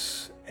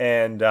Oryx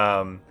and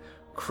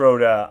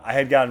Crota, I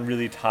had gotten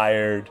really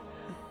tired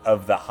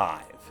of the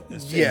Hive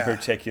in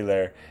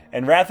particular.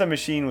 And Wrath of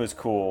Machine was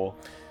cool,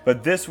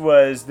 but this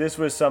was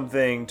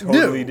something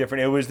totally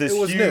different. It was this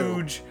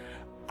huge,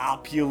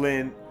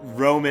 opulent,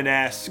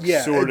 Romanesque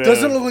sort of... it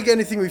doesn't look like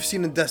anything we've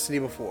seen in Destiny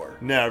before.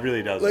 No, it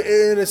really doesn't.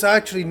 And it's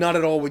actually not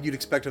at all what you'd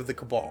expect of the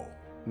Cabal.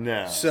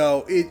 No.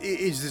 So it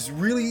is this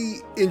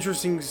really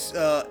interesting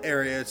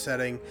area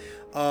setting.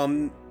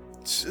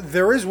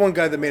 There is one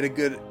guy that made a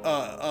good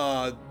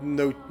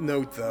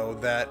note, though,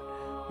 that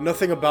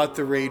nothing about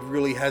the raid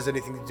really has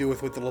anything to do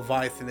with what the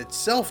Leviathan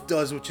itself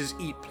does, which is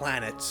eat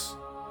planets.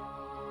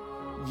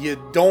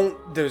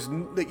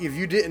 if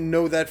you didn't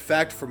know that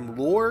fact from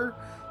lore,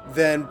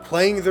 then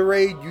playing the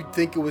raid, you'd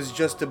think it was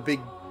just a big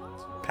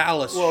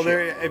palace. Well,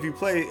 ship.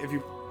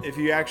 if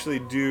you actually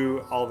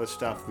do all the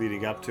stuff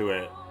leading up to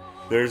it,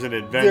 there's an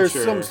adventure.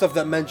 There's some stuff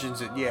that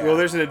mentions it. Yeah. Well,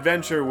 there's an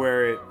adventure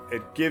where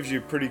it gives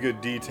you pretty good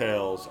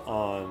details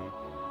on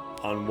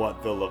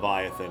what the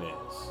Leviathan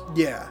is.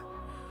 Yeah.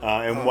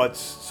 And what's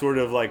sort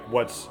of like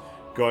what's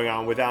going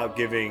on without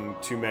giving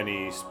too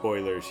many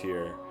spoilers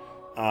here.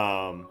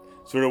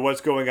 Sort of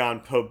what's going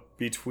on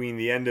between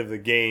the end of the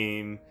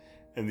game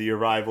and the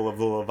arrival of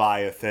the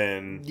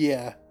Leviathan.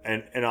 Yeah.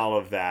 And all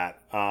of that.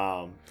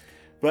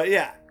 But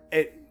yeah,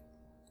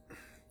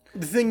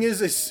 the thing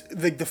is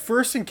the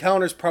first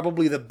encounter is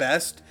probably the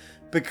best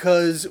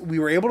because we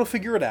were able to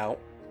figure it out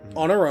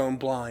on our own,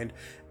 blind,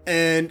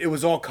 and it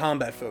was all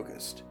combat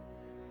focused.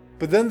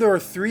 But then there are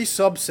 3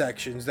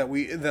 subsections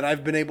that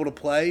I've been able to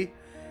play,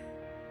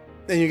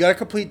 and you gotta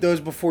complete those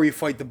before you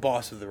fight the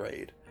boss of the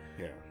raid.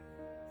 Yeah.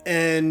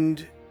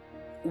 And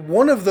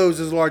one of those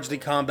is largely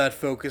combat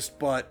focused,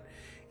 but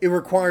it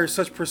requires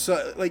such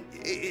precise.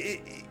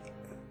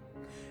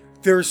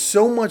 There's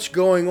so much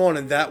going on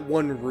in that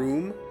one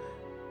room,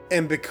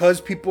 and because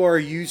people are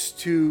used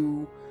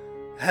to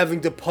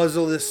having to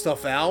puzzle this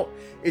stuff out,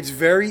 it's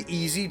very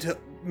easy to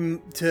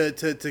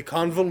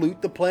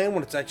convolute the plan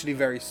when it's actually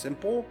very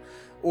simple,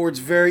 or it's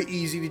very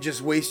easy to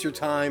just waste your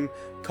time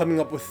coming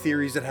up with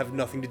theories that have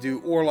nothing to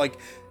do, or like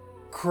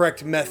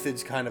correct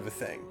methods kind of a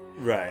thing.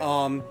 Right.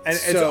 And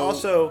it's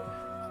also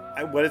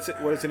what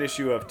it's an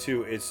issue of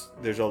too.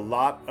 There's a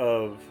lot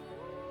of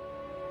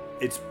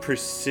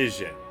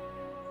precision.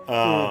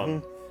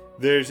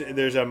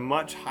 There's a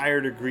much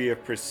higher degree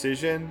of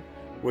precision,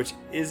 which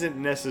isn't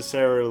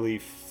necessarily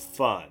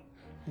fun.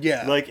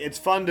 Yeah. Like it's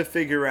fun to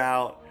figure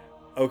out.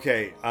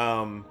 Okay.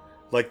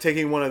 Like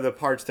taking one of the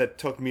parts that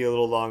took me a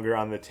little longer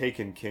on the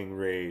Taken King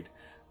raid,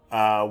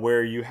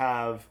 where you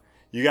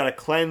got a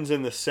cleanse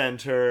in the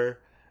center,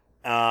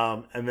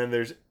 and then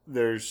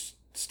there's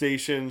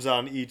stations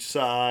on each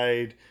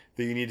side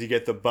that you need to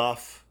get the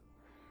buff.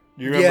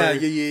 You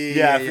remember?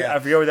 Yeah. I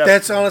forget what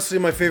That's honestly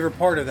my favorite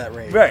part of that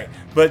raid. Right,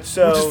 but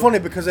so which is funny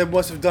because I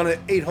must have done it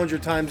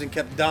 800 times and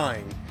kept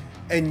dying,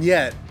 and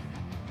yet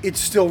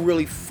it's still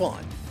really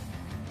fun.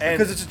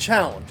 Because it's a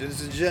challenge.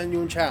 It's a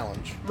genuine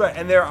challenge. Right,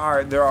 and there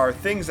are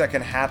things that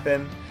can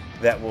happen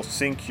that will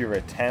sink your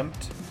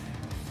attempt,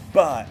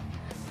 but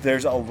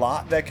there's a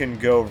lot that can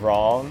go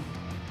wrong,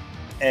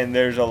 and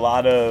there's a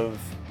lot of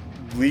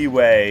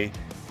leeway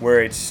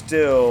where it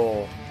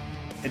still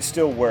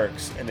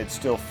works and it's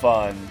still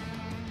fun,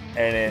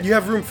 and you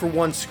have room for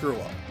one screw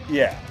up.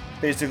 Yeah,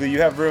 basically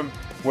you have room.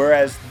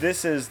 Whereas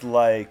this is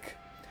like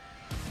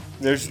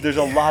there's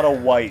a lot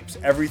of wipes.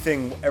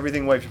 Everything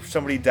wipes. If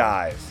somebody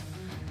dies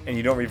and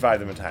you don't revive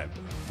them in time,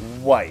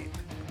 wipe.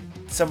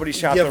 Somebody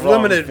shot the wrong thing. You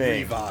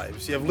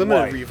have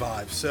limited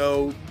revives,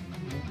 so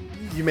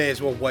you may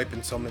as well wipe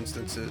in some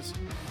instances.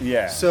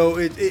 Yeah. So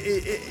and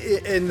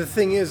the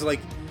thing is, like,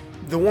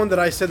 the one that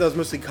I said that was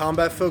mostly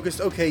combat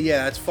focused, okay,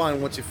 yeah, that's fine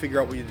once you figure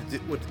out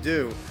what to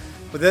do.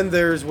 But then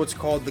there's what's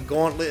called the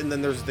Gauntlet, and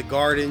then there's the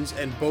Gardens,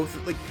 and both,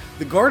 like,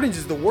 the Gardens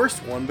is the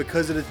worst one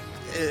because it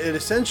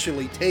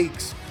essentially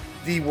takes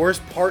the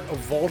worst part of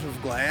Vault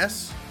of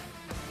Glass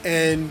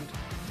and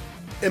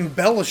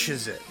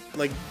embellishes it,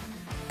 like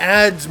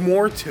adds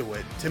more to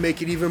it to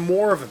make it even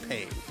more of a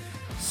pain.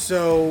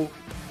 So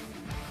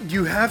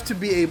you have to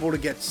be able to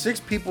get 6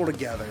 people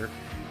together,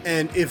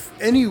 and if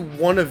any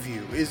one of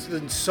you is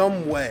in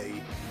some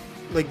way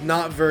like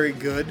not very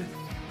good,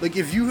 like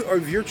if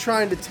you're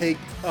trying to take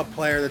a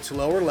player that's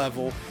lower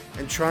level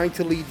and trying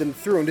to lead them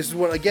through, and this is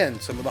what again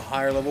some of the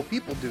higher level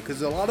people do,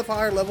 because a lot of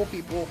higher level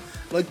people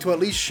like to at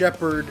least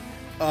shepherd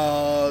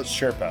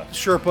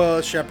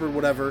shepherd,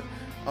 whatever.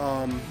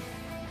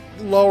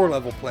 Lower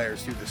level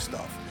players do this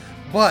stuff,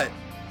 but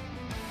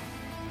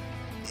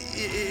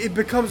it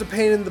becomes a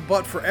pain in the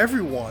butt for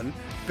everyone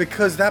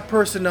because that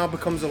person now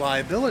becomes a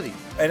liability.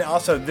 And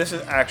also, this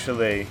is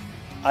actually,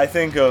 I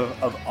think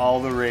of all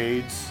the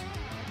raids,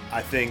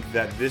 I think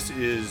that this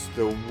is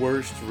the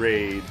worst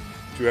raid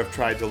to have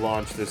tried to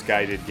launch this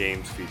guided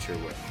games feature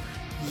with.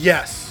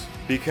 Yes,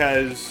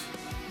 because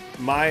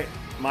my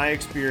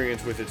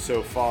experience with it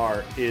so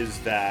far is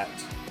that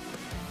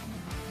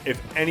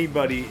if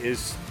anybody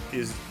is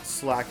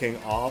slacking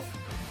off,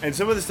 and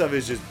some of the stuff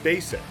is just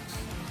basics.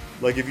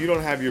 Like if you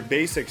don't have your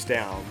basics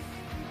down,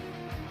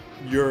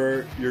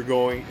 you're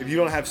going. If you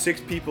don't have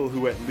 6 people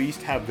who at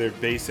least have their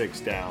basics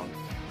down,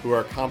 who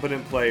are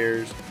competent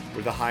players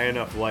with a high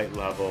enough light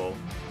level,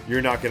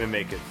 you're not going to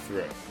make it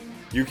through.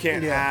 You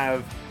can't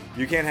have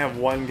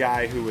one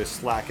guy who is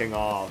slacking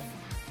off,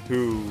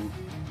 who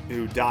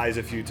dies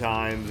a few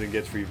times and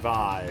gets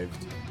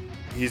revived.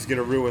 He's going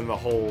to ruin the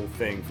whole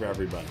thing for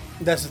everybody.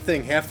 That's the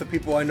thing. Half the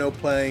people I know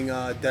playing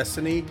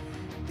Destiny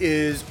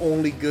is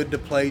only good to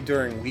play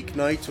during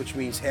weeknights, which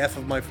means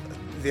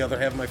the other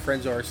half of my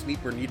friends are asleep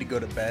or need to go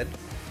to bed.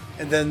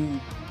 And then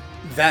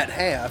that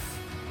half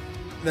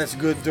that's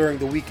good during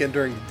the weekend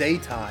during the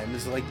daytime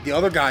is like the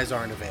other guys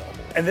aren't available.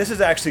 And this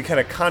is actually kind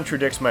of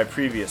contradicts my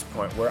previous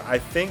point, where I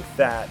think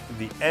that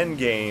the end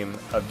game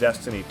of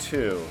Destiny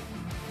 2,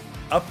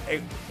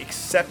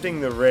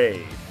 accepting the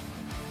raid,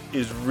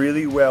 is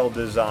really well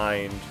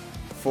designed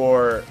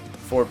for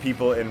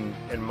people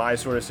in my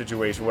sort of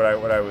situation, what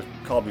I was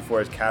called before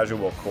as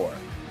casual core.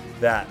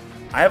 That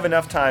I have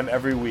enough time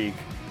every week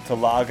to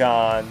log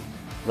on,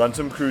 run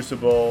some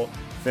Crucible,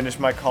 finish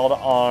my Call to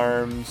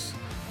Arms,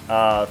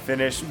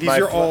 finish. These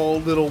are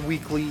all little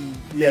weekly.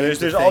 Yeah,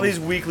 there's all these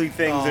weekly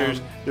things.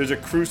 There's a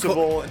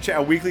Crucible,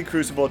 a weekly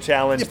Crucible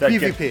challenge. Yeah,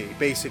 PvP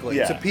basically.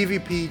 Yeah. It's a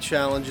PvP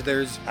challenge.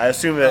 There's. I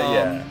assume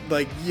that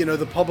like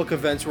the public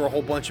events where a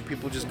whole bunch of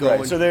people just go. Right.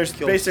 And so there's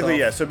kill basically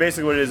stuff. So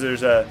basically what it is,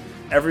 there's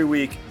every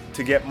week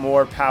to get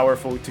more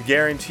powerful, to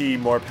guarantee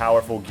more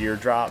powerful gear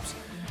drops,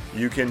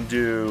 you can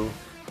do.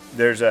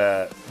 There's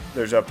a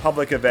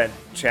public event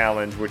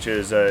challenge, which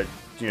is a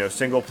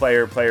single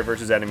player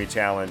versus enemy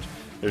challenge.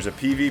 There's a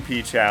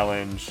PvP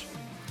challenge.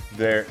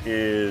 There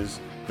is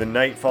the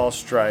Nightfall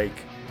Strike,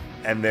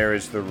 and there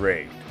is the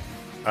raid.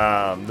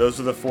 Those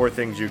are the 4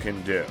 things you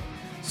can do.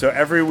 So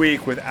every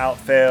week, without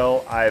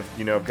fail, I've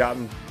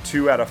gotten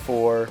 2 out of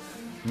 4.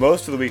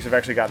 Most of the weeks, I've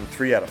actually gotten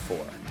 3 out of 4.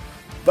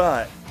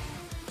 But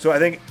so I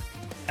think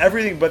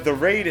everything, but the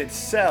raid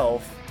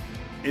itself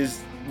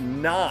is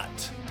not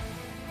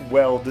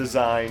well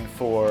designed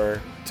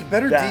for to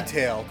better that.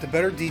 detail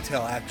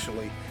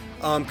actually.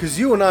 Because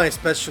you and I,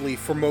 especially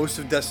for most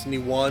of Destiny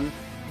 1,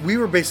 we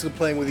were basically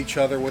playing with each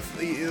other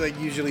with like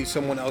usually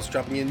someone else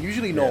dropping in,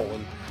 usually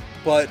Nolan.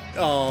 But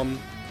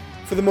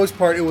for the most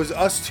part, it was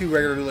us two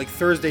regularly. Like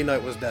Thursday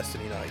night was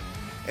Destiny night.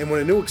 And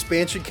when a new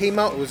expansion came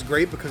out, it was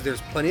great because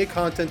there's plenty of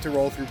content to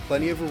roll through,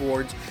 plenty of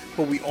rewards.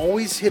 But we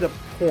always hit a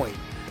point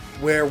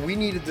where we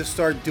needed to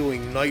start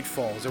doing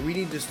Nightfalls or we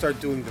needed to start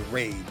doing the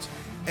raids.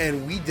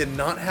 And we did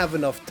not have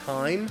enough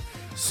time.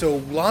 So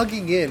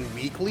logging in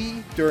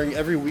weekly during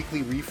every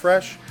weekly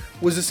refresh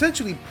was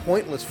essentially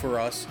pointless for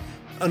us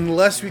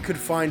unless we could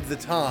find the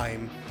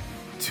time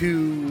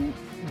to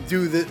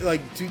do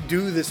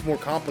this more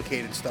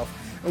complicated stuff.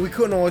 And we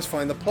couldn't always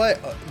find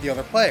the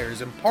other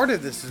players. And part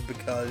of this is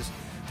because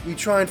we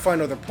try and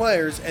find other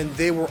players and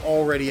they were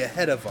already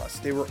ahead of us.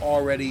 They were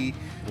already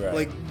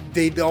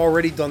they'd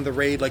already done the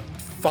raid like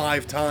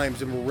 5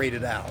 times and were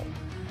raided out.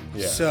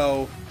 Yeah.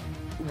 So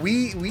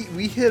we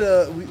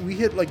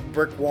hit like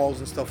brick walls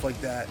and stuff like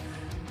that.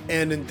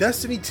 And in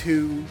Destiny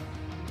 2,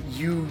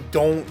 you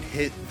don't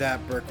hit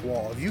that brick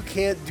wall. If you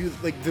can't do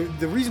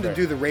the reason to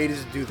do the raid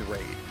is to do the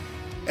raid.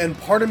 And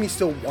part of me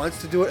still wants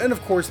to do it. And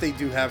of course they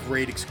do have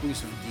raid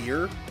exclusive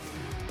gear.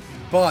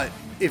 But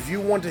if you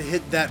want to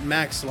hit that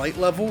max light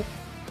level,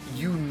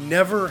 you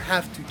never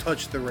have to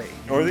touch the raid.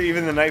 Or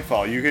even the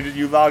Nightfall.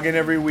 You log in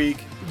every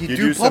week. You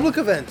do public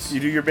events. You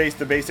do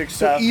the basic So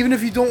stuff. even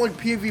if you don't like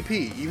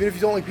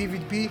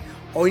PvP,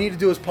 all you need to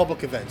do is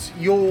public events.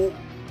 You'll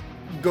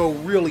go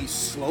really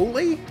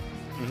slowly,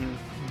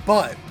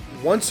 but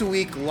once a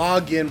week,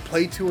 log in,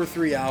 play 2 or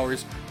 3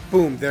 hours,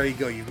 boom, there you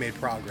go, you've made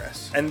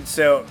progress.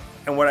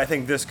 And what I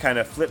think this kind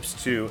of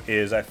flips to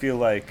is I feel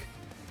like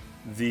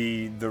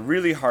the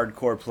really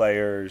hardcore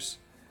players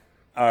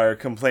are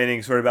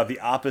complaining sort of about the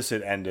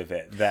opposite end of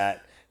it,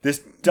 that this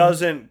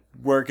doesn't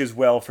work as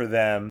well for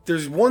them.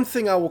 There's one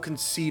thing I will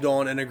concede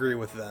on and agree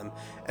with them,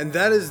 and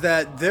that is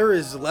that there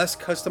is less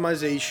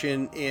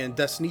customization in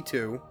Destiny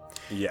 2.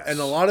 Yes. And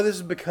a lot of this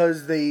is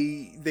because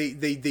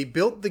they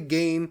built the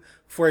game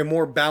for a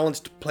more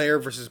balanced player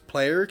versus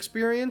player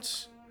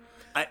experience.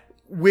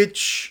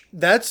 Which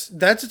that's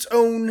its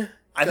own.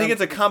 I think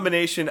it's a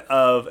combination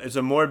of it's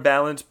a more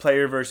balanced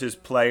player versus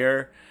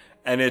player,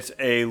 and it's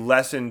a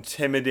less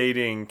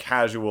intimidating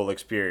casual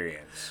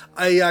experience.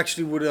 I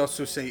actually would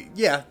also say,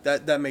 yeah,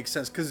 that makes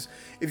sense. Because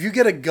if you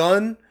get a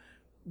gun,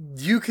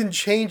 you can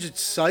change its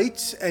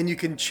sights, and you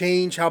can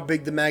change how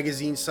big the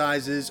magazine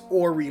size is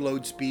or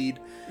reload speed.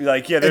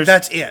 And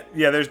that's it.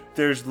 Yeah,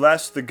 there's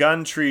less the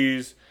gun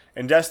trees.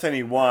 In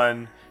Destiny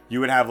 1, you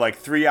would have like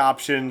 3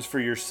 options for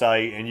your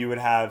sight, and you would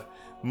have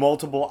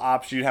multiple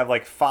options. You'd have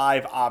like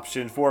 5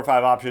 options, 4 or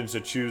 5 options to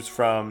choose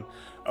from.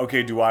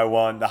 Okay, do I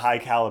want the high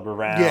caliber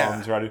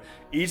rounds? Yeah.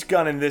 Each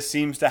gun in this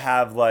seems to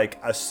have like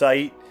a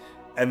sight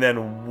and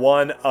then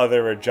one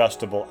other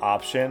adjustable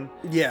option.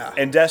 Yeah.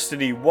 In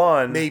Destiny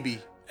 1, maybe.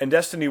 In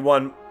Destiny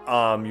 1,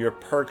 your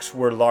perks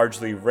were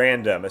largely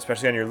random,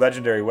 especially on your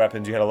legendary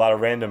weapons. You had a lot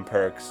of random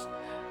perks.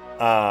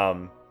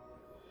 And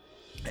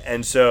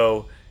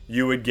so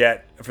you would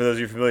get, for those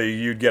of you familiar,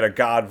 you'd get a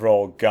God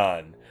Roll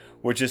gun,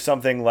 which is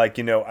something like,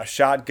 a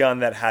shotgun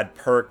that had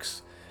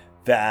perks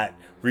that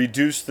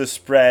reduce the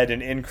spread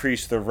and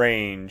increase the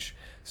range.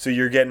 So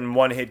you're getting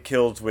one-hit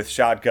kills with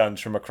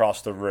shotguns from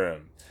across the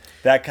room.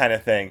 That kind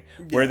of thing,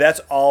 where that's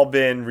all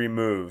been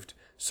removed.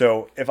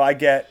 So if I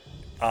get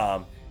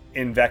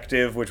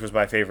Invective, which was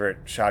my favorite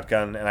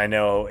shotgun, and I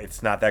know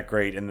it's not that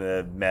great in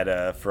the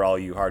meta for all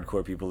you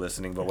hardcore people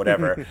listening, but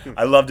whatever.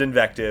 I loved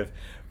Invective.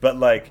 But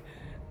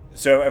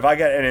so if I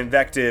get an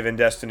Invective in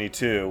Destiny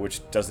 2,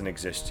 which doesn't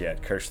exist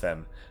yet, curse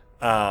them,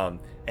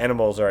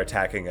 Animals are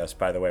attacking us,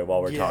 by the way,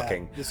 while we're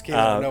talking. This came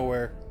out of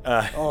nowhere.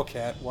 Oh,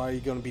 cat, why are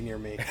you going to be near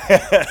me?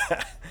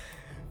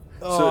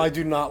 I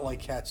do not like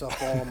cats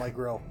up all on my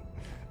grill.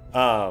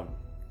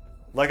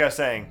 Like I was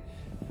saying,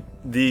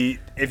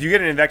 if you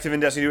get an invective in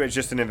Destiny 2, it's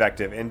just an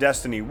invective. In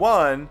Destiny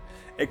 1,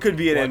 it could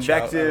be an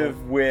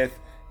invective with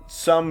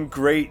some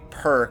great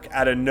perk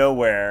out of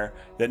nowhere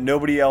that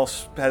nobody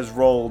else has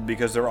rolled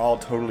because they're all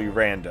totally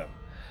random.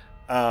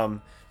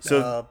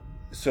 So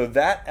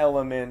that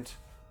element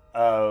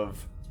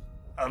of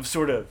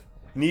sort of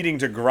needing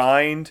to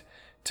grind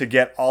to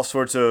get all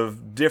sorts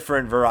of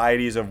different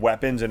varieties of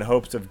weapons in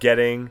hopes of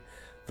getting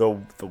the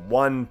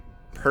one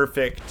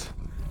perfect.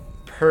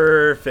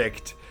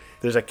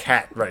 There's a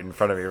cat right in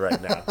front of me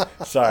right now.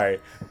 Sorry.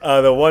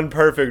 The one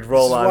perfect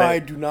roll on it. This is why I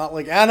do not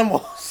like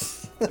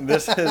animals.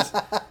 That's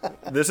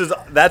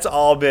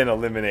all been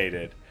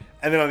eliminated.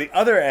 And then on the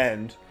other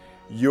end,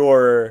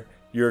 your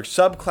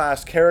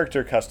subclass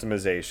character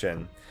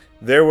customization,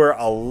 there were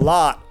a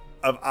lot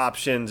of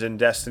options in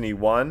Destiny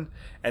 1,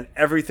 and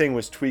everything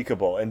was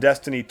tweakable. In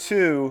Destiny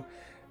 2,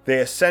 they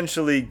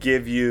essentially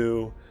give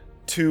you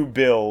 2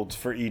 builds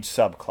for each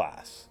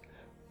subclass.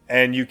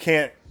 And you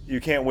can't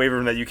waver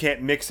from that. You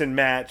can't mix and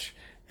match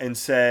and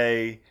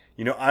say,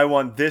 I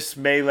want this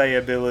melee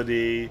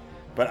ability,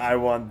 but I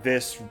want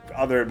this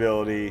other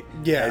ability.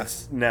 Yeah.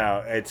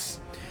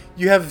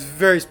 You have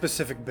very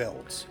specific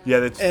builds.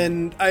 Yeah,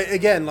 and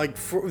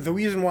the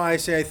reason why I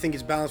say I think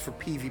it's balanced for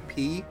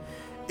PvP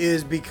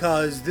is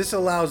because this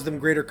allows them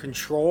greater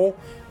control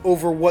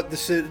over what the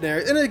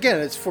scenario. And again,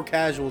 it's for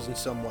casuals in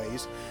some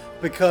ways,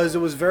 because it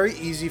was very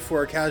easy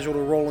for a casual to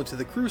roll into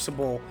the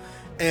Crucible,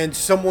 and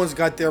someone's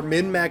got their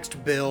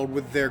min-maxed build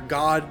with their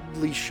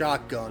godly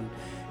shotgun,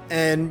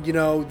 and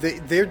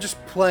they're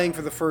just playing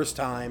for the first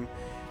time,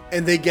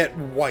 and they get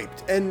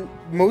wiped. And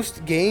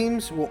most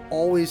games will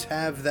always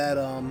have that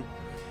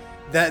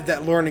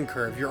that learning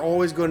curve. You're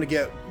always going to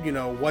get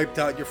wiped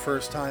out your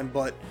first time,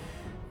 but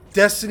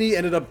Destiny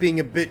ended up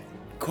being a bit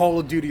Call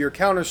of Duty or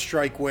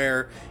Counter-Strike,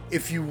 where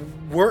if you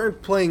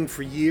weren't playing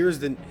for years,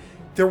 then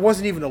there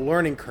wasn't even a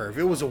learning curve.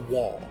 It was a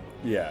wall.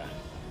 Yeah.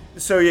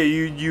 So yeah,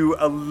 you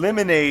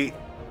eliminate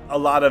a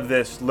lot of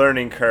this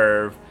learning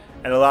curve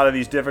and a lot of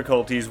these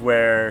difficulties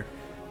where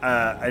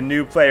a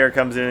new player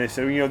comes in and they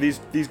say,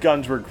 these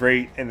guns were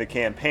great in the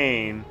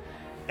campaign,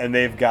 and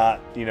they've got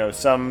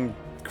some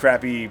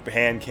crappy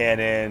hand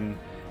cannon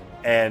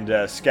and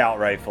a scout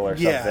rifle or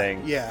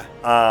something. Yeah.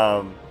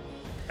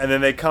 And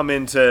then they come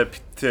into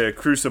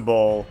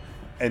Crucible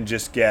and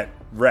just get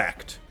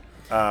wrecked,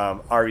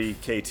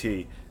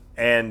 REKT,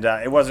 and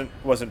it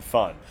wasn't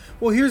fun.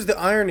 Well, here's the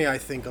irony, I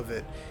think, of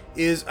it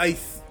is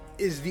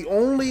the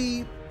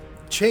only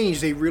change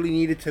they really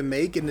needed to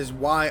make, and is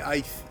why I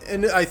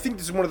think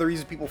this is one of the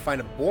reasons people find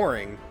it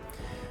boring.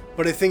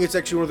 But I think it's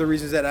actually one of the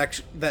reasons that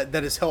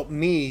has helped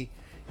me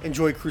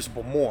enjoy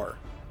Crucible more.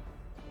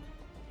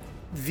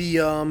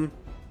 The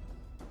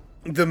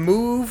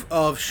move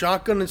of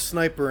shotgun and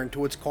sniper into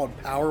what's called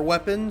power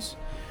weapons,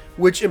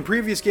 which in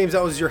previous games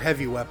that was your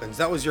heavy weapons,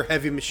 that was your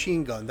heavy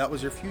machine gun, that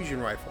was your fusion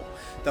rifle,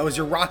 that was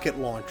your rocket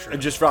launcher.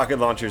 Just rocket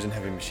launchers and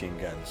heavy machine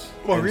guns.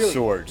 Oh, and really?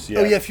 Swords. Yeah.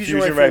 Oh yeah, fusion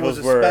rifles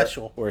was a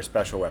special. Or a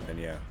special weapon.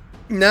 Yeah.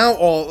 Now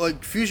all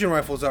fusion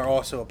rifles are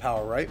also a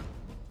power, right?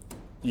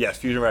 Yes,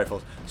 fusion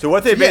rifles. So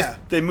what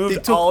they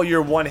moved all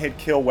your one-hit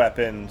kill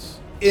weapons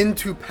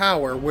into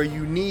power, where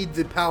you need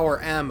the power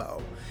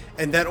ammo.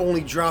 And that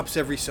only drops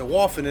every so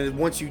often, and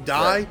once you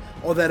die,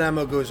 all that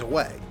ammo goes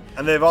away.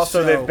 And they've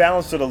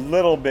balanced it a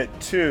little bit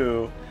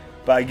too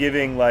by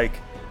giving, I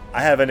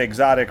have an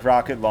exotic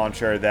rocket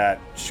launcher that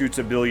shoots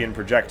 1 billion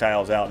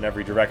projectiles out in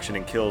every direction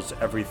and kills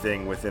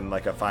everything within a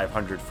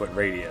 500-foot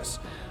radius.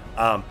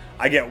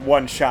 I get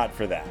 1 shot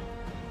for that.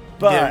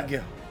 But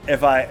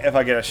if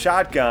I get a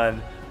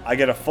shotgun, I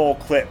get a full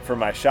clip for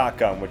my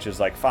shotgun, which is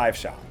 5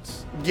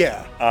 shots.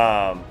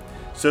 Yeah.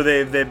 So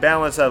they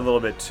balance that a little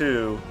bit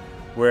too.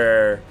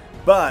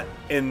 But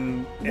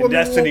in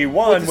Destiny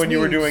 1, when you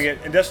were doing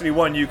it, in Destiny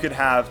 1, you could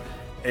have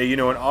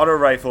an auto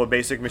rifle, a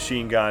basic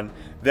machine gun,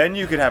 then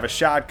you could have a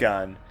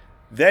shotgun,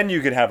 then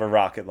you could have a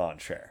rocket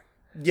launcher.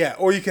 Yeah,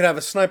 or you could have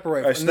a sniper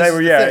rifle. A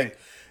sniper, yeah.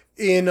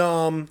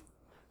 And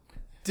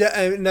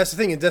that's the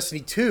thing, in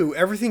Destiny 2,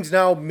 everything's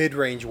now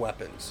mid-range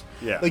weapons.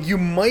 Yeah. You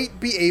might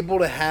be able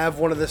to have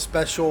one of the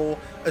special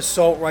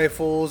assault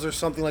rifles or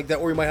something like that,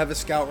 or you might have a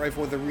scout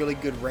rifle with a really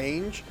good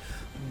range.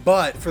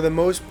 But for the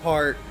most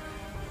part,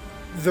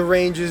 the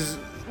range is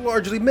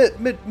largely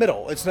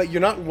middle. It's not. You're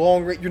not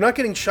long. You're not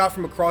getting shot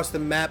from across the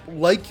map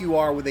like you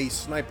are with a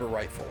sniper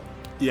rifle.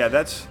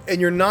 Yeah,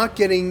 and you're not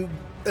getting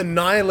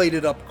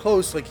annihilated up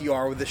close like you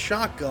are with a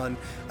shotgun,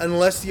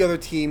 unless the other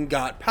team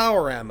got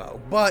power ammo.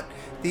 But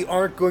they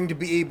aren't going to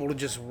be able to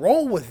just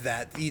roll with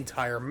that the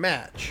entire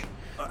match.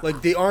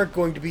 They aren't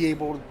going to be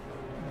able to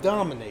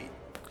dominate.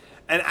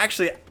 And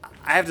actually,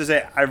 I have to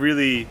say, I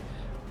really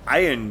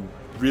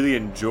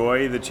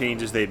enjoy the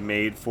changes they've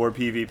made for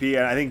PvP,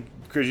 and I think,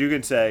 Chris, you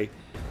can say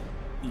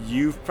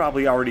you've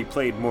probably already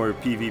played more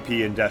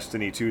PvP in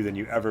Destiny 2 than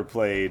you ever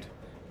played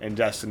in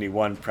Destiny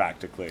 1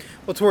 practically.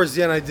 Well, towards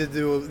the end, I did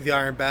do the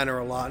Iron Banner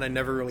a lot, and I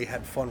never really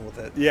had fun with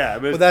it. Yeah,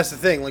 but that's the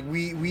thing. Like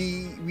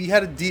we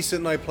had a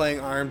decent night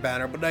playing Iron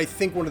Banner, but I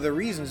think one of the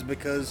reasons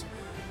because,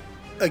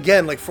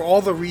 again, like for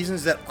all the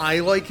reasons that I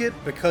like it,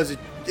 because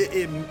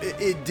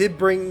it did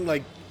bring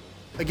like,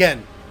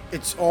 again,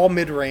 it's all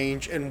mid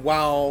range, and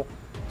while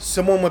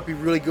someone might be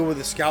really good with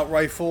a scout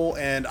rifle,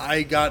 and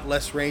I got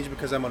less range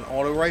because I'm an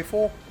auto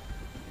rifle,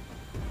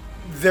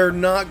 they're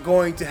not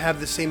going to have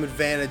the same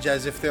advantage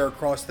as if they're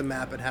across the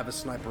map and have a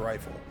sniper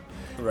rifle.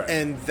 Right.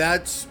 And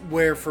that's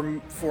where,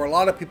 for a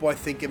lot of people, I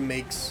think it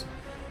makes...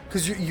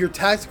 Because your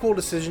tactical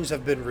decisions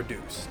have been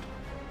reduced.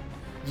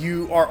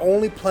 You are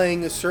only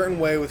playing a certain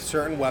way with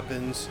certain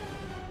weapons,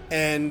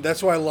 and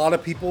that's why a lot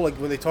of people, like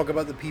when they talk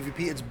about the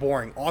PvP, it's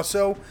boring.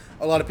 Also,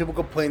 a lot of people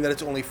complain that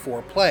it's only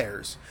 4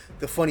 players.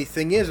 The funny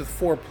thing is, with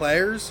 4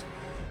 players...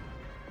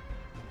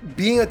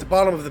 being at the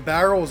bottom of the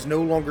barrel is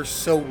no longer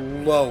so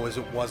low as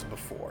it was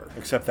before.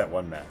 Except that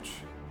one match.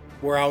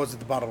 Where I was at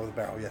the bottom of the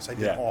barrel. Yes, I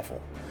did Yeah. awful.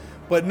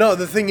 But no,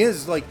 the thing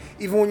is, like,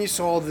 even when you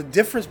saw the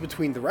difference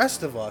between the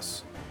rest of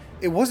us,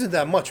 it wasn't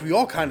that much. We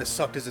all kind of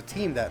sucked as a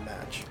team that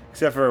match.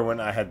 Except for when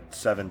I had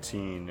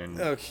 17 and...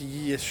 Okay,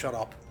 yes, shut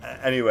up.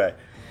 Anyway.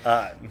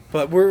 But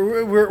that's kind of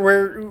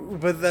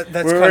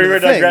the we're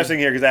thing. digressing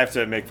here because I have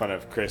to make fun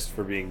of Chris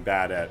for being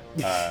bad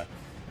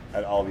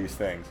at all these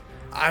things.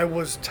 I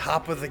was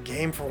top of the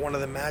game for one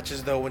of the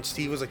matches, though, when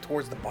Steve was, like,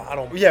 towards the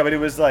bottom. Yeah, but it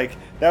was like,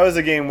 that was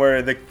a game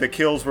where the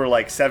kills were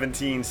like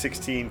 17,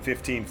 16,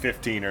 15,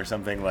 15 or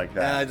something like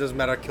that. It doesn't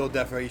matter.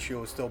 Kill-death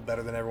ratio is still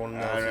better than everyone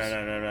else's.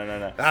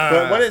 No.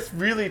 But what it's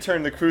really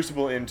turned the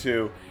Crucible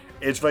into,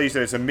 it's like you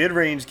said, it's a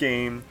mid-range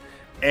game,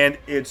 and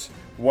it's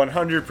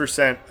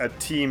 100% a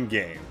team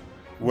game.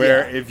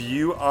 Where if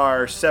you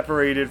are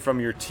separated from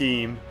your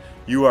team,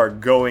 you are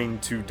going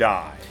to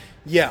die.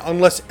 Yeah,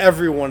 unless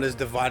everyone is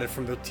divided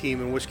from the team,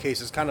 in which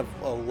case it's kind of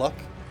a luck.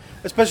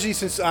 Especially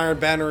since Iron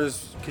Banner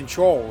is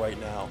control right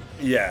now.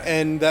 Yeah.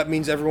 And that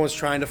means everyone's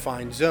trying to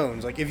find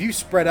zones. Like, if you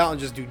spread out and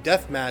just do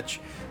deathmatch,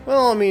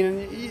 well, I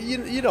mean,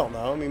 you don't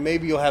know. I mean,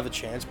 maybe you'll have a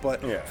chance,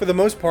 but for the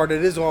most part,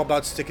 it is all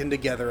about sticking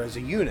together as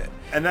a unit.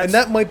 And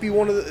that might be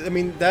one of the... I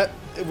mean, that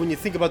when you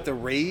think about the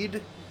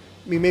raid...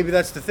 I mean, maybe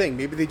that's the thing.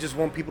 Maybe they just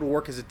want people to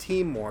work as a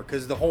team more,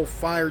 because the whole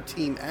fire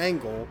team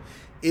angle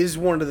is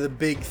one of the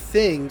big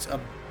things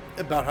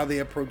about how they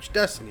approach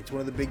Destiny. It's one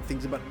of the big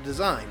things about the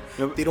design.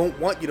 They don't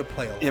want you to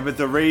play alone. Yeah, but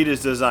the raid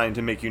is designed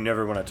to make you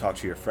never want to talk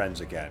to your friends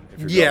again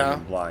if you're going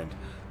in blind.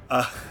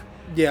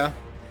 Yeah.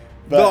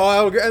 But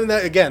I'll agree. And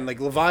that, again,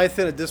 like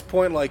Leviathan at this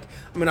point, like,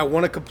 I mean, I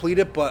want to complete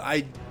it, but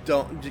I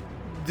don't.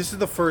 This is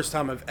the first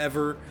time I've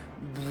ever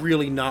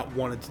really not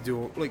wanted to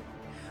do it. Like,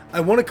 I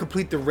want to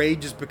complete the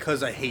raid just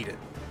because I hate it.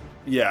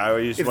 Yeah,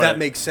 if that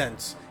makes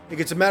sense. Like,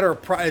 it's a matter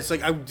of pride. It's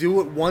like I do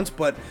it once,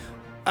 but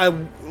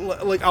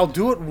I'll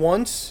do it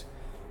once,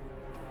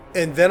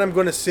 and then I'm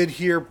going to sit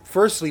here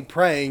firstly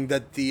praying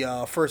that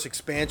the first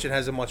expansion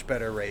has a much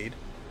better raid,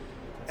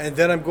 and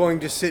then I'm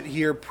going to sit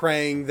here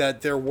praying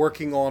that they're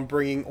working on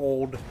bring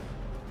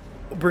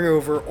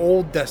over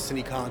old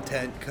Destiny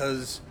content,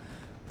 because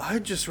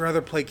I'd just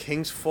rather play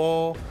King's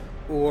Fall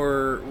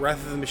or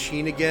Wrath of the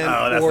Machine again.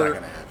 Oh, that's not going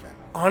to happen.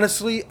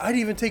 Honestly, I'd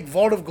even take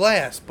Vault of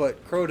Glass,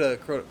 but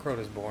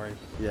Crota's boring.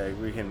 Yeah,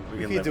 we can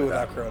live do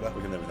without Crota.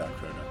 We can live without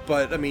Crota.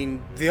 But I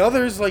mean, the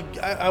others, like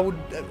I would.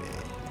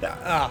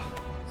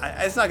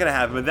 It's not gonna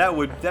happen, but that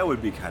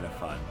would be kind of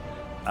fun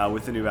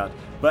with the new round.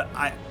 But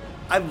I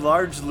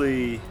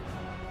largely,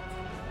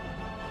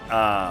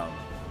 I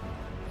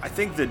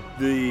think that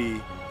the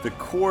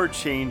core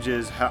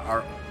changes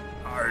are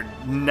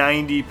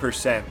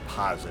 90%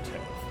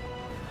 positive.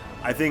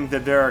 I think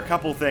that there are a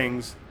couple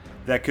things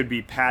that could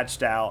be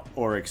patched out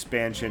or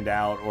expansioned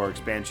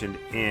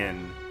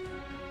in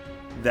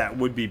that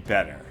would be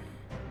better.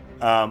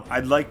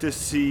 I'd like to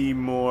see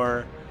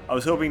more. I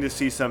was hoping to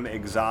see some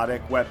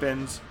exotic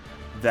weapons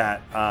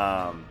that,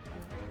 what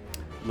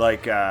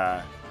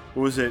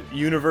was it?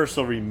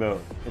 Universal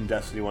Remote in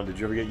Destiny 1. Did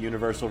you ever get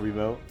Universal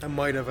Remote? I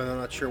might have, and I'm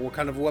not sure. What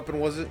kind of weapon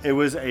was it? It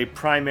was a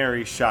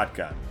primary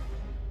shotgun.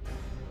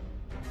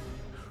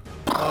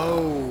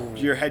 Oh.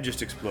 Your head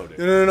just exploded.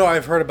 No.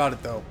 I've heard about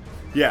it, though.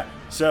 Yeah,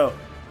 so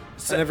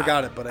I never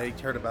got it, but I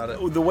heard about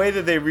it. The way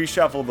that they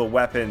reshuffle the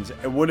weapons,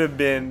 it would have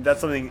been,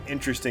 that's something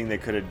interesting they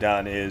could have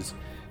done is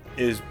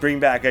bring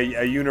back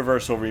a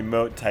universal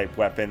remote type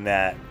weapon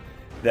that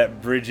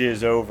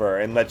bridges over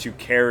and lets you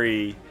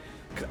carry.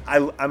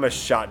 'Cause I'm a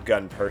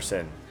shotgun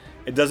person.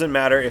 It doesn't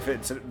matter if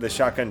the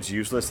shotgun's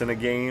useless in a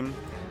game.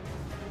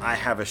 I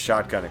have a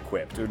shotgun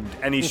equipped.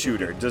 Any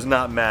shooter, does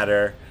not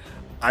matter.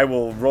 I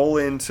will roll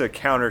into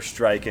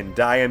Counter-Strike and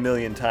die a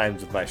million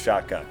times with my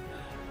shotgun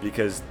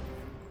because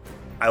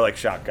I like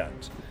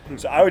shotguns.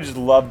 So I would just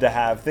love to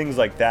have things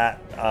like that,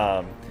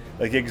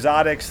 like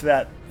exotics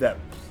that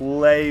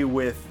play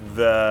with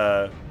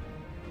the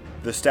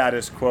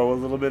status quo a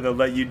little bit. They'll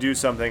let you do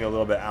something a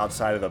little bit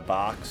outside of the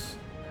box.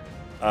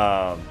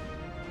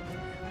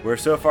 Where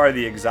so far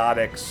the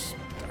exotics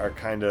are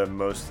kind of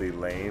mostly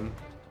lame.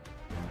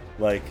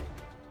 Like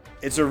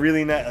it's a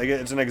really nice, like,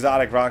 it's an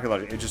exotic rocket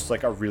launcher. It's just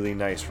like a really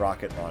nice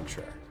rocket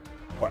launcher.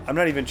 Or, I'm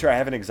not even sure. I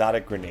have an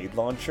exotic grenade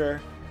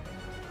launcher.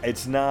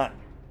 It's not.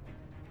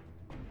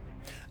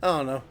 I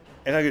don't know.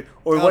 It's not good.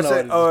 Or I what's don't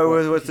it? know what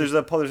it is.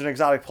 Oh, there's an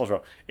exotic pulse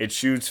rifle. It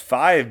shoots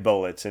 5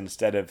 bullets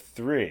instead of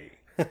 3.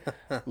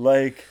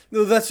 Like,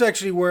 No, that's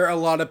actually where a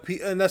lot of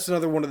people, and that's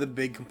another one of the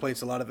big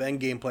complaints a lot of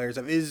endgame players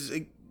have, is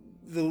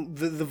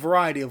the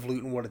variety of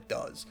loot and what it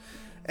does.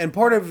 And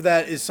part of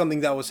that is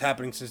something that was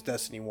happening since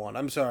Destiny 1.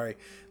 I'm sorry.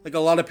 Like, a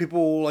lot of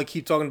people like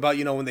keep talking about,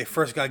 when they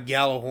first got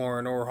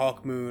Gallowhorn or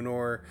Hawkmoon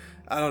or,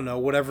 I don't know,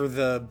 whatever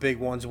the big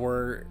ones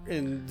were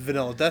in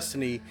vanilla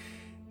Destiny.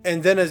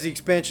 And then as the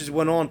expansions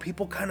went on,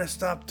 people kind of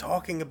stopped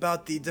talking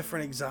about the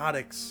different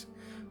exotics.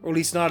 Or at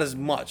least not as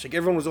much. Like,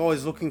 everyone was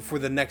always looking for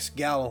the next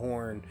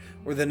Gallowhorn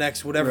or the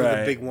next whatever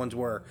the big ones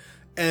were.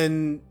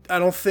 And I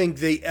don't think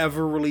they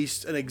ever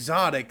released an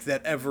exotic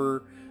that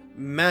ever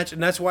matched.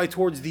 And that's why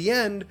towards the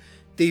end,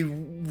 they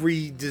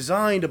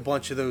redesigned a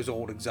bunch of those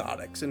old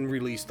exotics and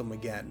released them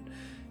again.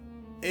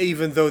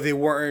 Even though they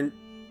weren't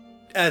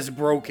as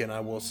broken,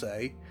 I will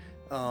say.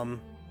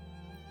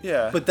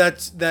 yeah. But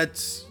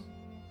that's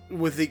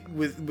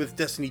with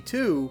Destiny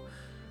 2.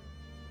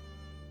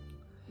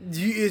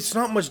 It's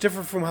not much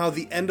different from how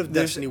the end of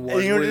Destiny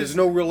was, where there's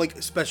no real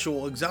like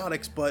special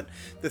exotics. But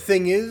the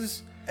thing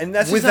is, and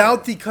that's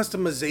without the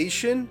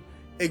customization,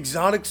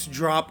 exotics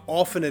drop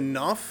often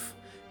enough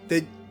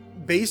that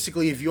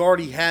basically, if you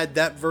already had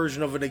that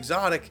version of an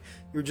exotic,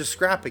 you're just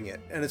scrapping it,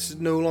 and it's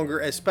no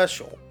longer as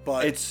special.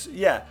 But it's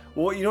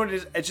well, you know what it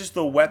is? It's just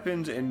the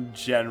weapons in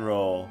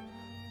general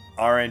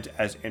aren't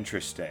as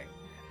interesting,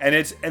 and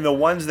the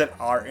ones that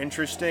are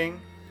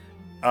interesting,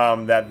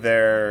 that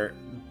their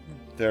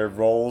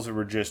roles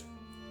were just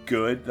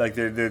good, like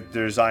their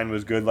design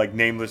was good, like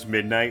Nameless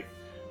Midnight,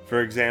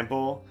 for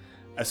example,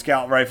 a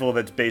scout rifle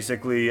that's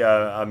basically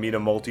a Meta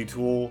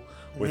multi-tool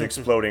with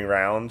exploding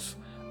rounds.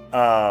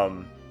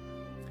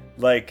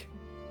 Like,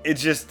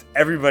 it's just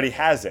everybody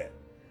has it,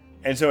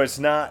 and so it's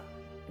not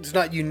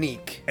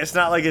unique. It's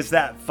not like it's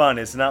that fun.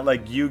 It's not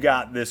like you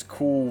got this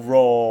cool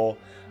roll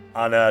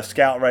on a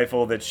scout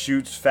rifle that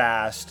shoots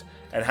fast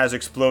and has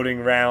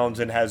exploding rounds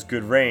and has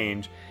good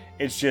range.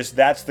 It's just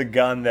that's the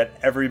gun that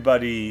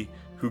everybody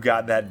who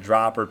got that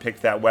drop or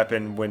picked that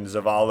weapon when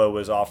Zavala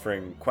was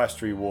offering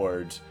quest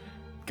rewards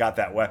got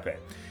that weapon.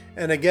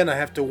 And again, I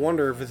have to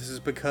wonder if this is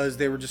because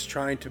they were just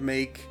trying to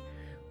make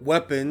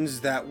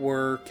weapons that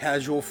were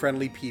casual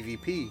friendly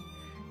PvP.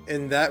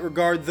 In that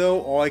regard,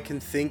 though, all I can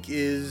think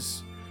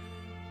is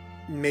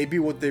maybe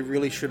what they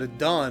really should have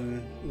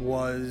done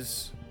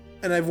was,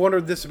 and I've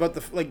wondered this about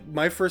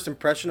my first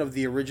impression of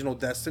the original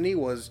Destiny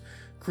was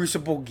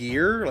Crucible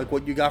gear, like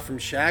what you got from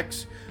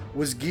Shaxx,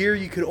 was gear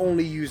you could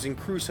only use in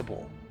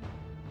Crucible.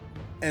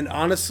 And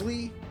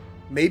honestly,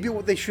 maybe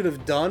what they should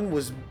have done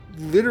was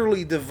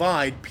literally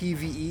divide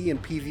PvE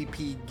and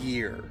PvP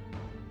gear.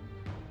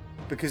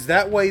 Because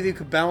that way they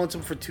could balance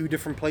them for 2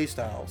 different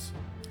playstyles.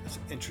 That's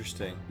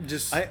interesting.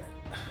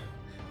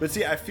 But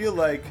see, I feel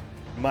like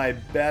my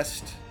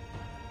best,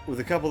 with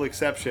a couple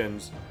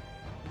exceptions,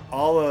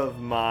 all of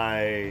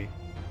my...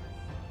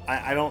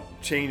 I don't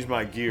change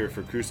my gear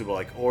for Crucible.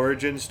 Like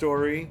Origin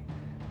Story,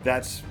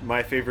 that's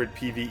my favorite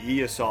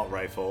PvE assault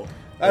rifle.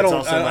 I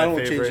don't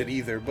change it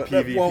either. But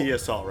PvP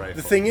assault rifle.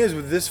 The thing is,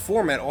 with this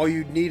format, all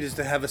you need is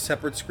to have a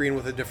separate screen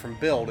with a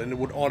different build, and it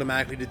would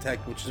automatically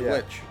detect which is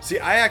which. See,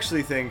 I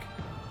actually think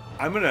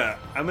I'm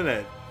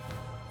gonna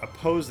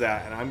oppose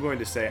that, and I'm going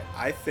to say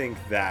I think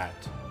that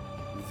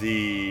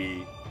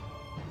the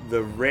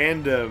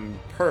random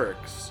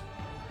perks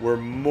were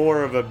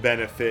more of a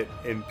benefit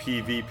in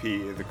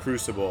PvP, the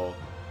Crucible,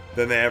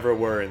 than they ever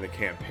were in the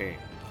campaign.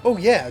 Oh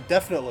yeah,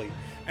 definitely.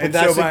 But And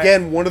that's so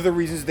again one of the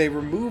reasons they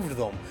removed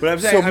them. But I'm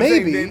saying,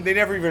 maybe they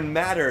never even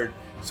mattered.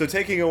 So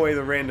taking away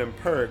the random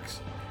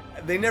perks,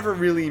 they never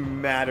really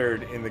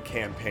mattered in the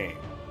campaign.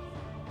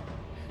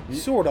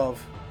 Sort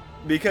of.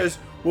 Because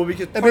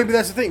And maybe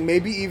that's the thing.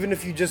 Maybe even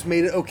if you just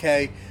made it,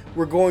 okay,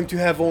 we're going to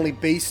have only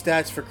base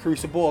stats for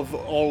Crucible of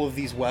all of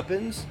these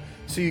weapons,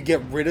 so you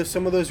get rid of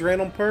some of those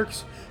random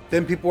perks,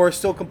 then people are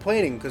still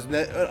complaining, because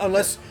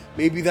unless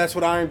maybe that's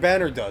what Iron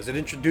Banner does. It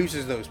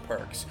introduces those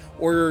perks.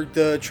 Or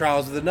the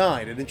Trials of the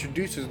Nine, it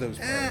introduces those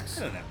perks.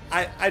 I don't know.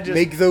 I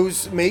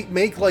just...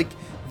 Make like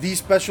these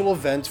special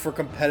events for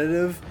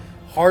competitive,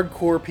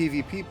 hardcore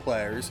PvP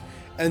players,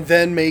 and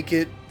then make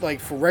it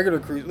like for regular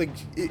crews.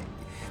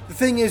 The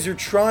thing is, you're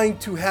trying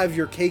to have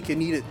your cake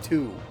and eat it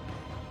too.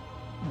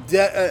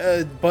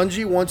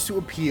 Bungie wants to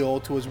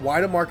appeal to as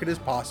wide a market as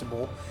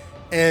possible,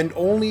 and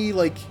only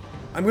like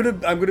I'm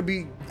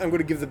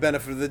gonna give the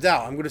benefit of the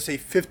doubt. I'm gonna say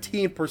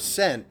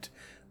 15%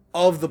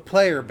 of the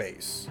player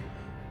base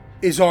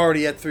is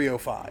already at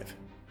 305.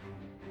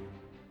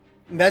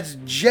 And that's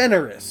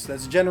generous.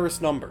 That's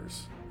generous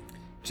numbers.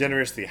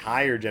 Generously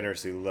high or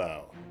generously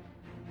low?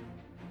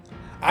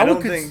 I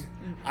don't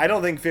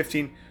think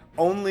 15.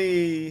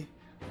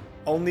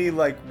 Only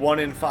like 1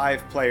 in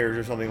 5 players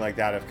or something like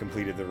that have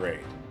completed the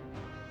raid.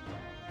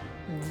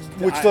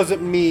 Which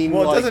doesn't mean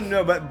well, like, it doesn't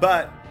know,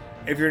 but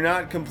if you're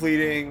not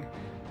completing,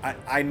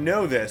 I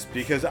know this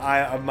because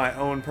of my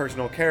own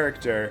personal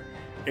character.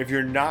 If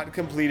you're not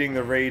completing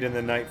the raid and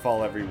the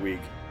nightfall every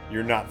week,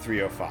 you're not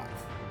 305.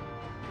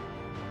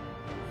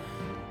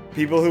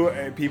 People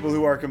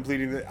who are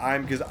completing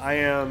because I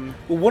am.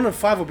 Well, 1 in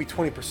 5 would be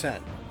 20%.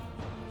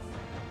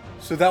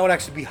 So that would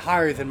actually be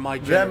higher than my.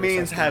 That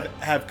means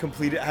have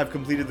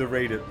completed the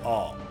raid at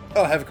all.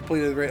 Oh, have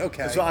completed the raid.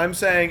 Okay. So I'm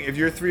saying if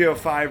you're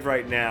 305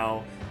 right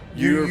now,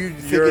 you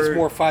think it's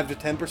more 5 to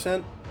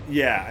 10%?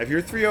 Yeah, if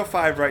you're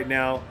 305 right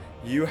now,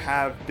 you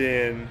have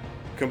been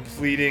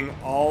completing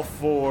all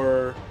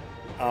 4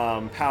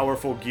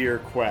 powerful gear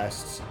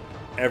quests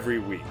every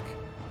week,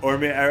 or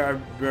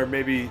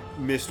maybe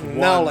missed one.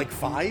 Now like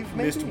 5,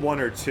 maybe? Missed 1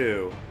 or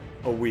 2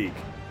 a week.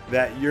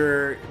 That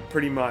you're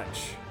pretty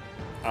much.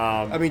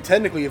 I mean,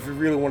 technically, if we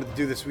really wanted to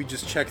do this, we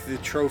just check the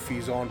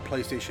trophies on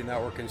PlayStation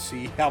Network and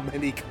see how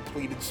many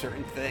completed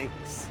certain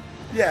things.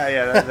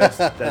 Yeah,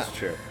 that's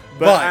true.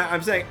 But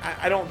I'm saying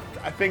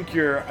I think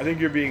you're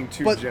being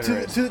too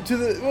generous.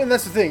 Well,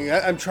 that's the thing.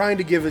 I'm trying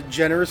to give a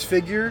generous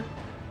figure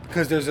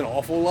because there's an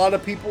awful lot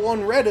of people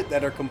on Reddit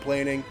that are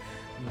complaining.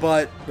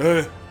 But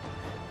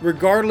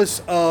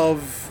regardless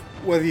of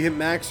whether you hit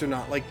max or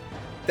not, like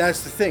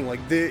that's the thing.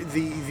 Like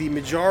the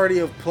majority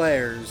of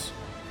players,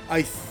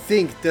 I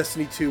think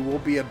Destiny 2 will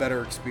be a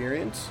better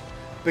experience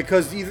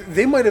because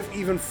they might have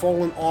even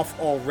fallen off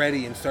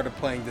already and started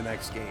playing the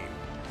next game.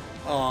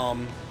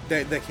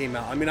 That came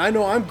out. I mean, I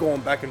know I'm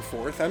going back and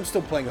forth. I'm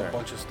still playing a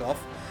bunch of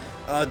stuff.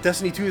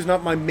 Destiny 2 is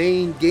not my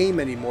main game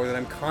anymore that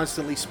I'm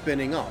constantly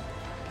spinning up.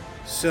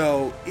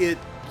 So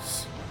it's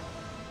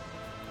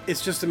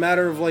just a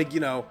matter of like,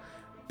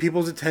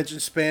 people's attention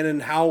span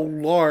and how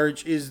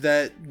large is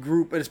that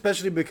group, and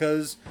especially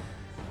because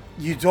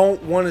you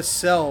don't want to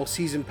sell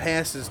season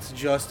passes to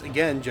just,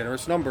 again,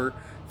 generous number,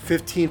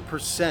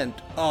 15%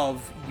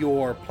 of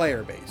your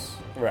player base.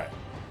 Right.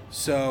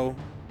 So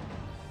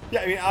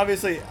yeah, I mean,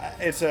 obviously,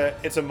 it's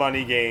a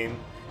money game,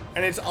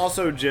 and it's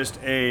also just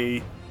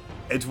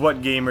it's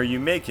what game are you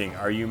making?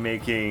 Are you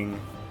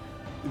making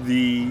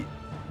the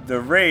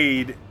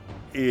raid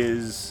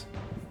is,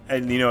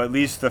 and at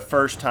least the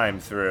first time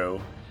through.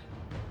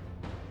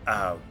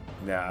 Oh,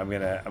 now I'm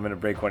gonna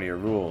break one of your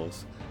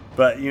rules,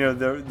 but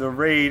the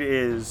raid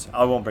is,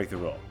 I won't break the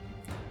rule.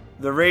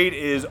 The raid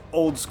is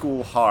old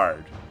school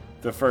hard.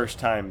 The first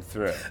time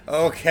through.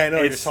 Okay, I know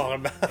what you're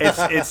talking about.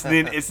 it's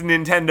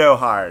Nintendo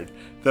hard.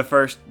 The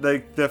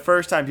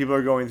first time people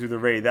are going through the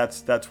raid,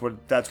 that's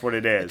what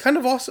it is. It kind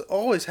of also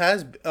always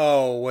has.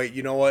 Oh wait,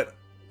 you know what?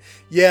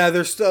 Yeah,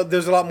 there's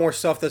a lot more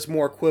stuff that's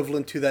more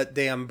equivalent to that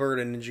damn Bird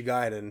and Ninja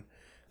Gaiden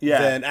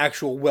than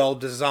actual well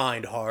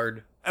designed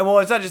hard. And well,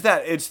 it's not just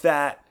that. It's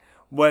that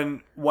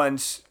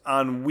once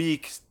on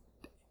week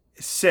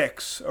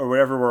 6 or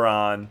whatever we're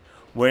on,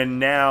 when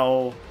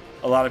now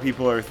a lot of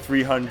people are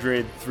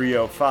 300,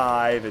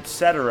 305,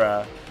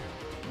 etc.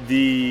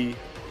 The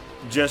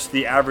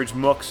average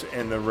mooks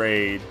in the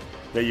raid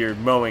that you're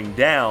mowing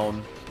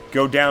down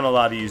go down a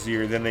lot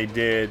easier than they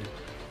did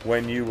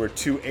when you were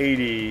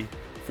 280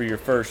 for your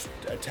first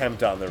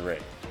attempt on the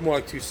raid. More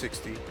like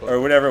 260.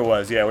 Or whatever it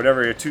was. Yeah,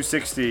 whatever. You're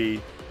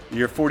 260,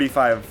 you're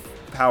 45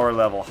 power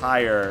level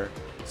higher.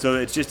 So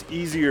it's just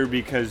easier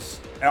because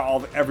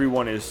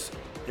everyone is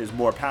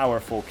more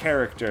powerful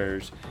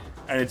characters.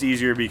 And it's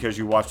easier because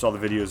you watched all the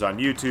videos on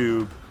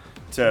YouTube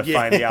to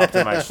find the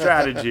optimized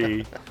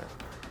strategy.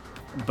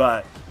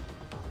 But,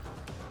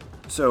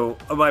 so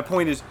my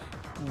point is,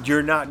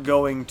 you're not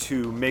going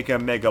to make a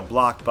mega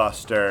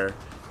blockbuster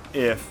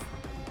if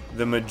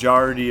the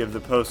majority of the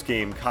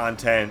post-game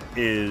content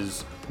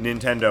is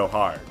Nintendo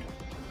hard.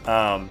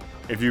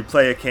 If you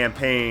play a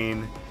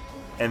campaign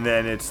and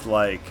then it's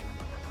like,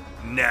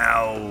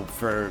 now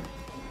for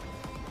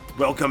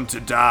Welcome to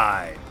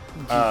Die,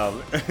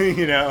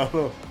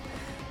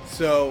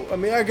 So, I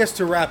mean, I guess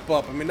to wrap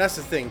up, I mean, that's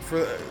the thing.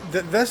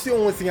 That's the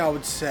only thing I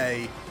would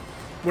say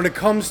when it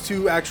comes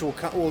to actual...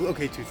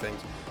 two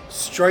things.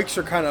 Strikes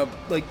are kind of,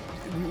 like,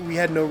 we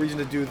had no reason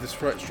to do the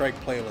strike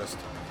playlist.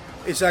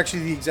 It's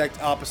actually the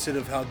exact opposite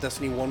of how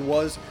Destiny 1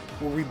 was,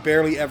 where we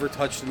barely ever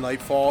touched the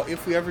Nightfall,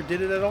 if we ever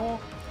did it at all.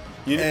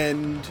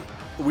 And...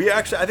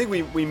 I think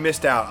we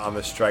missed out on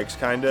the strikes,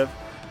 kind of,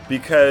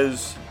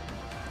 because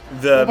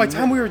by the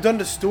time we were done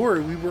the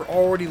story, we were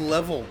already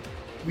leveled.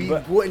 We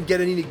wouldn't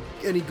get any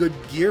good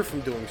gear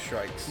from doing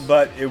strikes.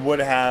 But it would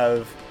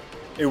have.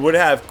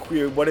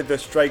 What did the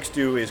strikes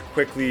do? Is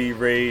quickly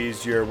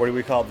raise your, what do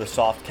we call it, the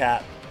soft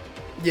cap?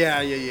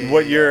 Yeah.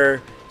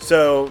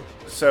 So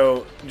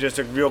just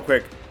real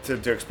quick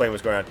to explain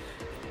what's going on.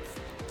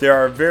 There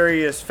are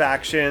various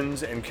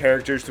factions and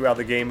characters throughout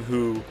the game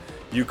who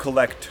you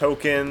collect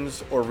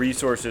tokens or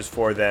resources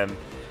for them,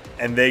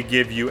 and they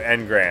give you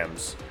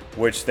engrams,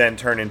 which then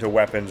turn into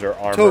weapons or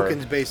armor.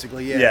 Tokens,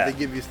 basically, yeah. They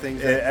give you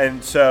things.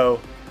 And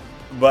so,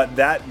 but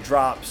that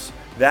drops,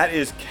 that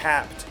is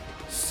capped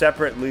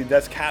separately,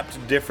 that's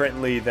capped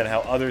differently than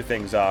how other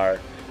things are,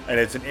 and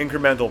it's an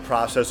incremental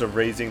process of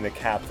raising the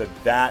cap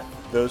that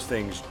those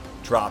things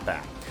drop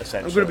at.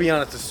 essentially. I'm going to be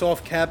honest. The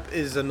soft cap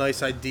is a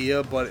nice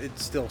idea, but it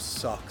still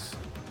sucks.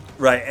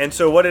 Right, and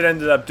so what it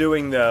ended up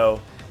doing,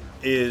 though,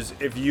 is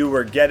if you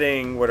were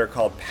getting what are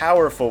called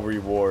powerful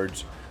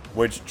rewards,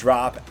 which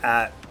drop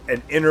at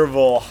an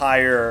interval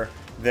higher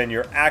than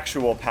your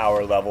actual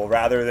power level,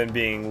 rather than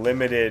being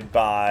limited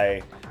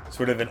by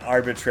sort of an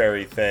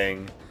arbitrary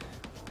thing,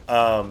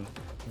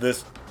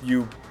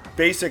 you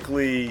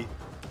basically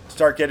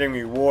start getting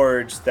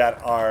rewards that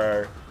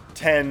are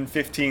 10,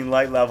 15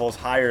 light levels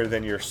higher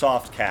than your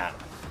soft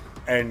cap.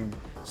 And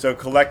so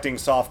collecting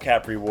soft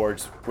cap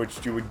rewards,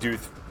 which you would do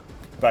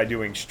by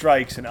doing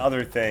strikes and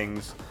other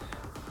things,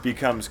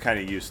 becomes kind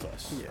of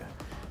useless. Yeah.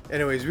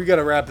 Anyways, we got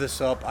to wrap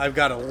this up. I've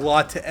got a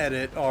lot to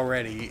edit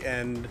already,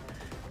 and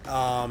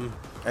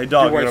Hey,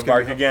 dog, you gonna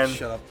bark again?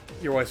 Shut up.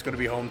 Your wife's gonna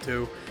be home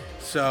too.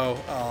 So,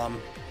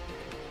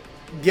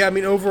 yeah, I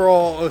mean,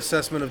 overall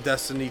assessment of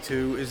Destiny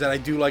 2 is that I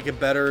do like it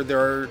better.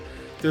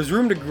 There's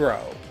room to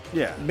grow.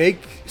 Yeah.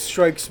 Make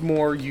strikes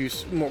more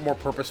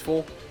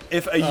purposeful.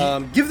 If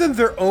Give them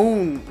their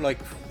own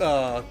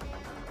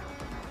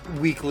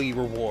weekly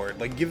reward.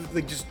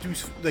 Just do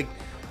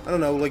I don't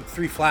know,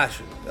 3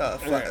 flash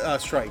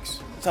strikes.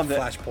 Something.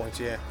 Flash points,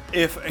 yeah.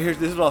 this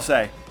is what I'll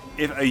say.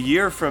 If a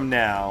year from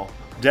now,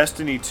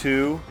 Destiny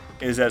 2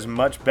 is as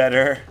much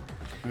better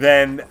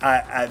than it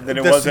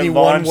was Destiny at 1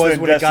 launch was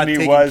than when it got Destiny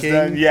taken was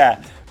king.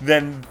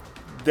 then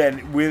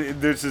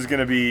this is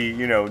gonna be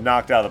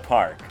knocked out of the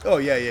park. Oh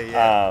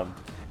yeah.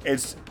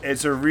 It's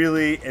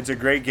a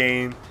great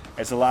game.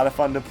 It's a lot of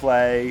fun to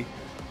play.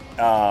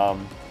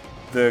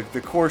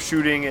 The core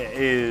shooting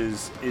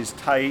is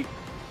tight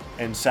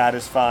and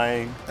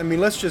satisfying. I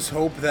mean, let's just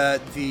hope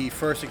that the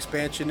first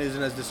expansion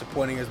isn't as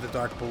disappointing as the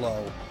Dark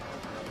Below.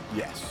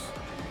 Yes.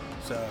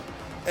 So,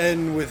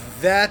 and with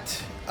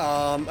that,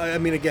 I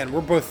mean, again,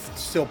 we're both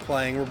still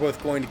playing. We're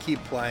both going to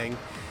keep playing.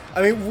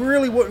 I mean,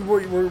 really, what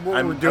we're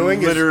doing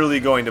I'm literally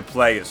going to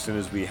play as soon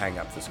as we hang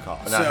up this call.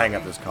 Hang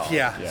up this call.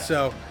 Yeah.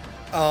 So,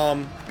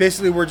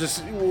 basically, we're just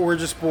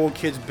spoiled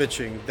kids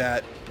bitching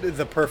that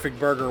the perfect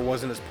burger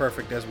wasn't as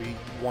perfect as we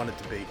want it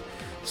to be.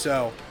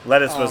 So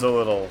lettuce was a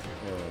little.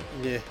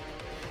 Yeah,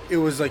 it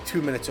was like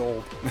 2 minutes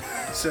old.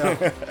 So,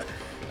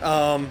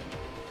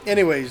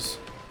 anyways,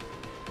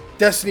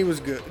 Destiny was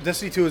good.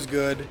 Destiny 2 is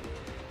good.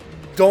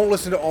 Don't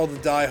listen to all the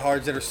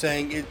diehards that are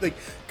saying it,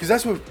 because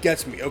that's what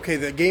gets me. Okay,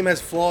 the game has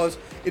flaws.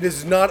 It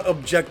is not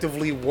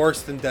objectively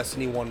worse than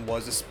Destiny 1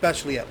 was,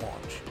 especially at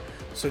launch.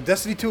 So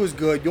Destiny 2 is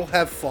good. You'll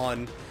have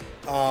fun,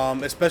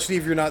 especially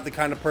if you're not the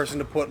kind of person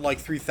to put like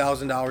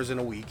 $3,000 in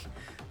a week.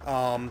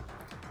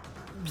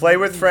 Play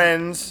with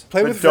friends. Don't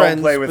play the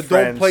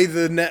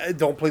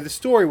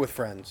story with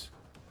friends,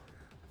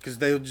 because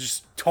they'll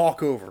just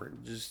talk over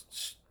it.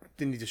 Just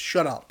they need to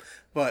shut up.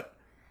 But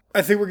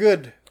I think we're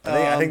good.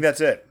 I think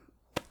that's it.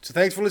 So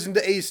thanks for listening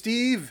to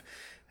Steve.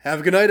 Have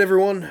a good night,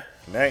 everyone.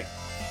 Good night.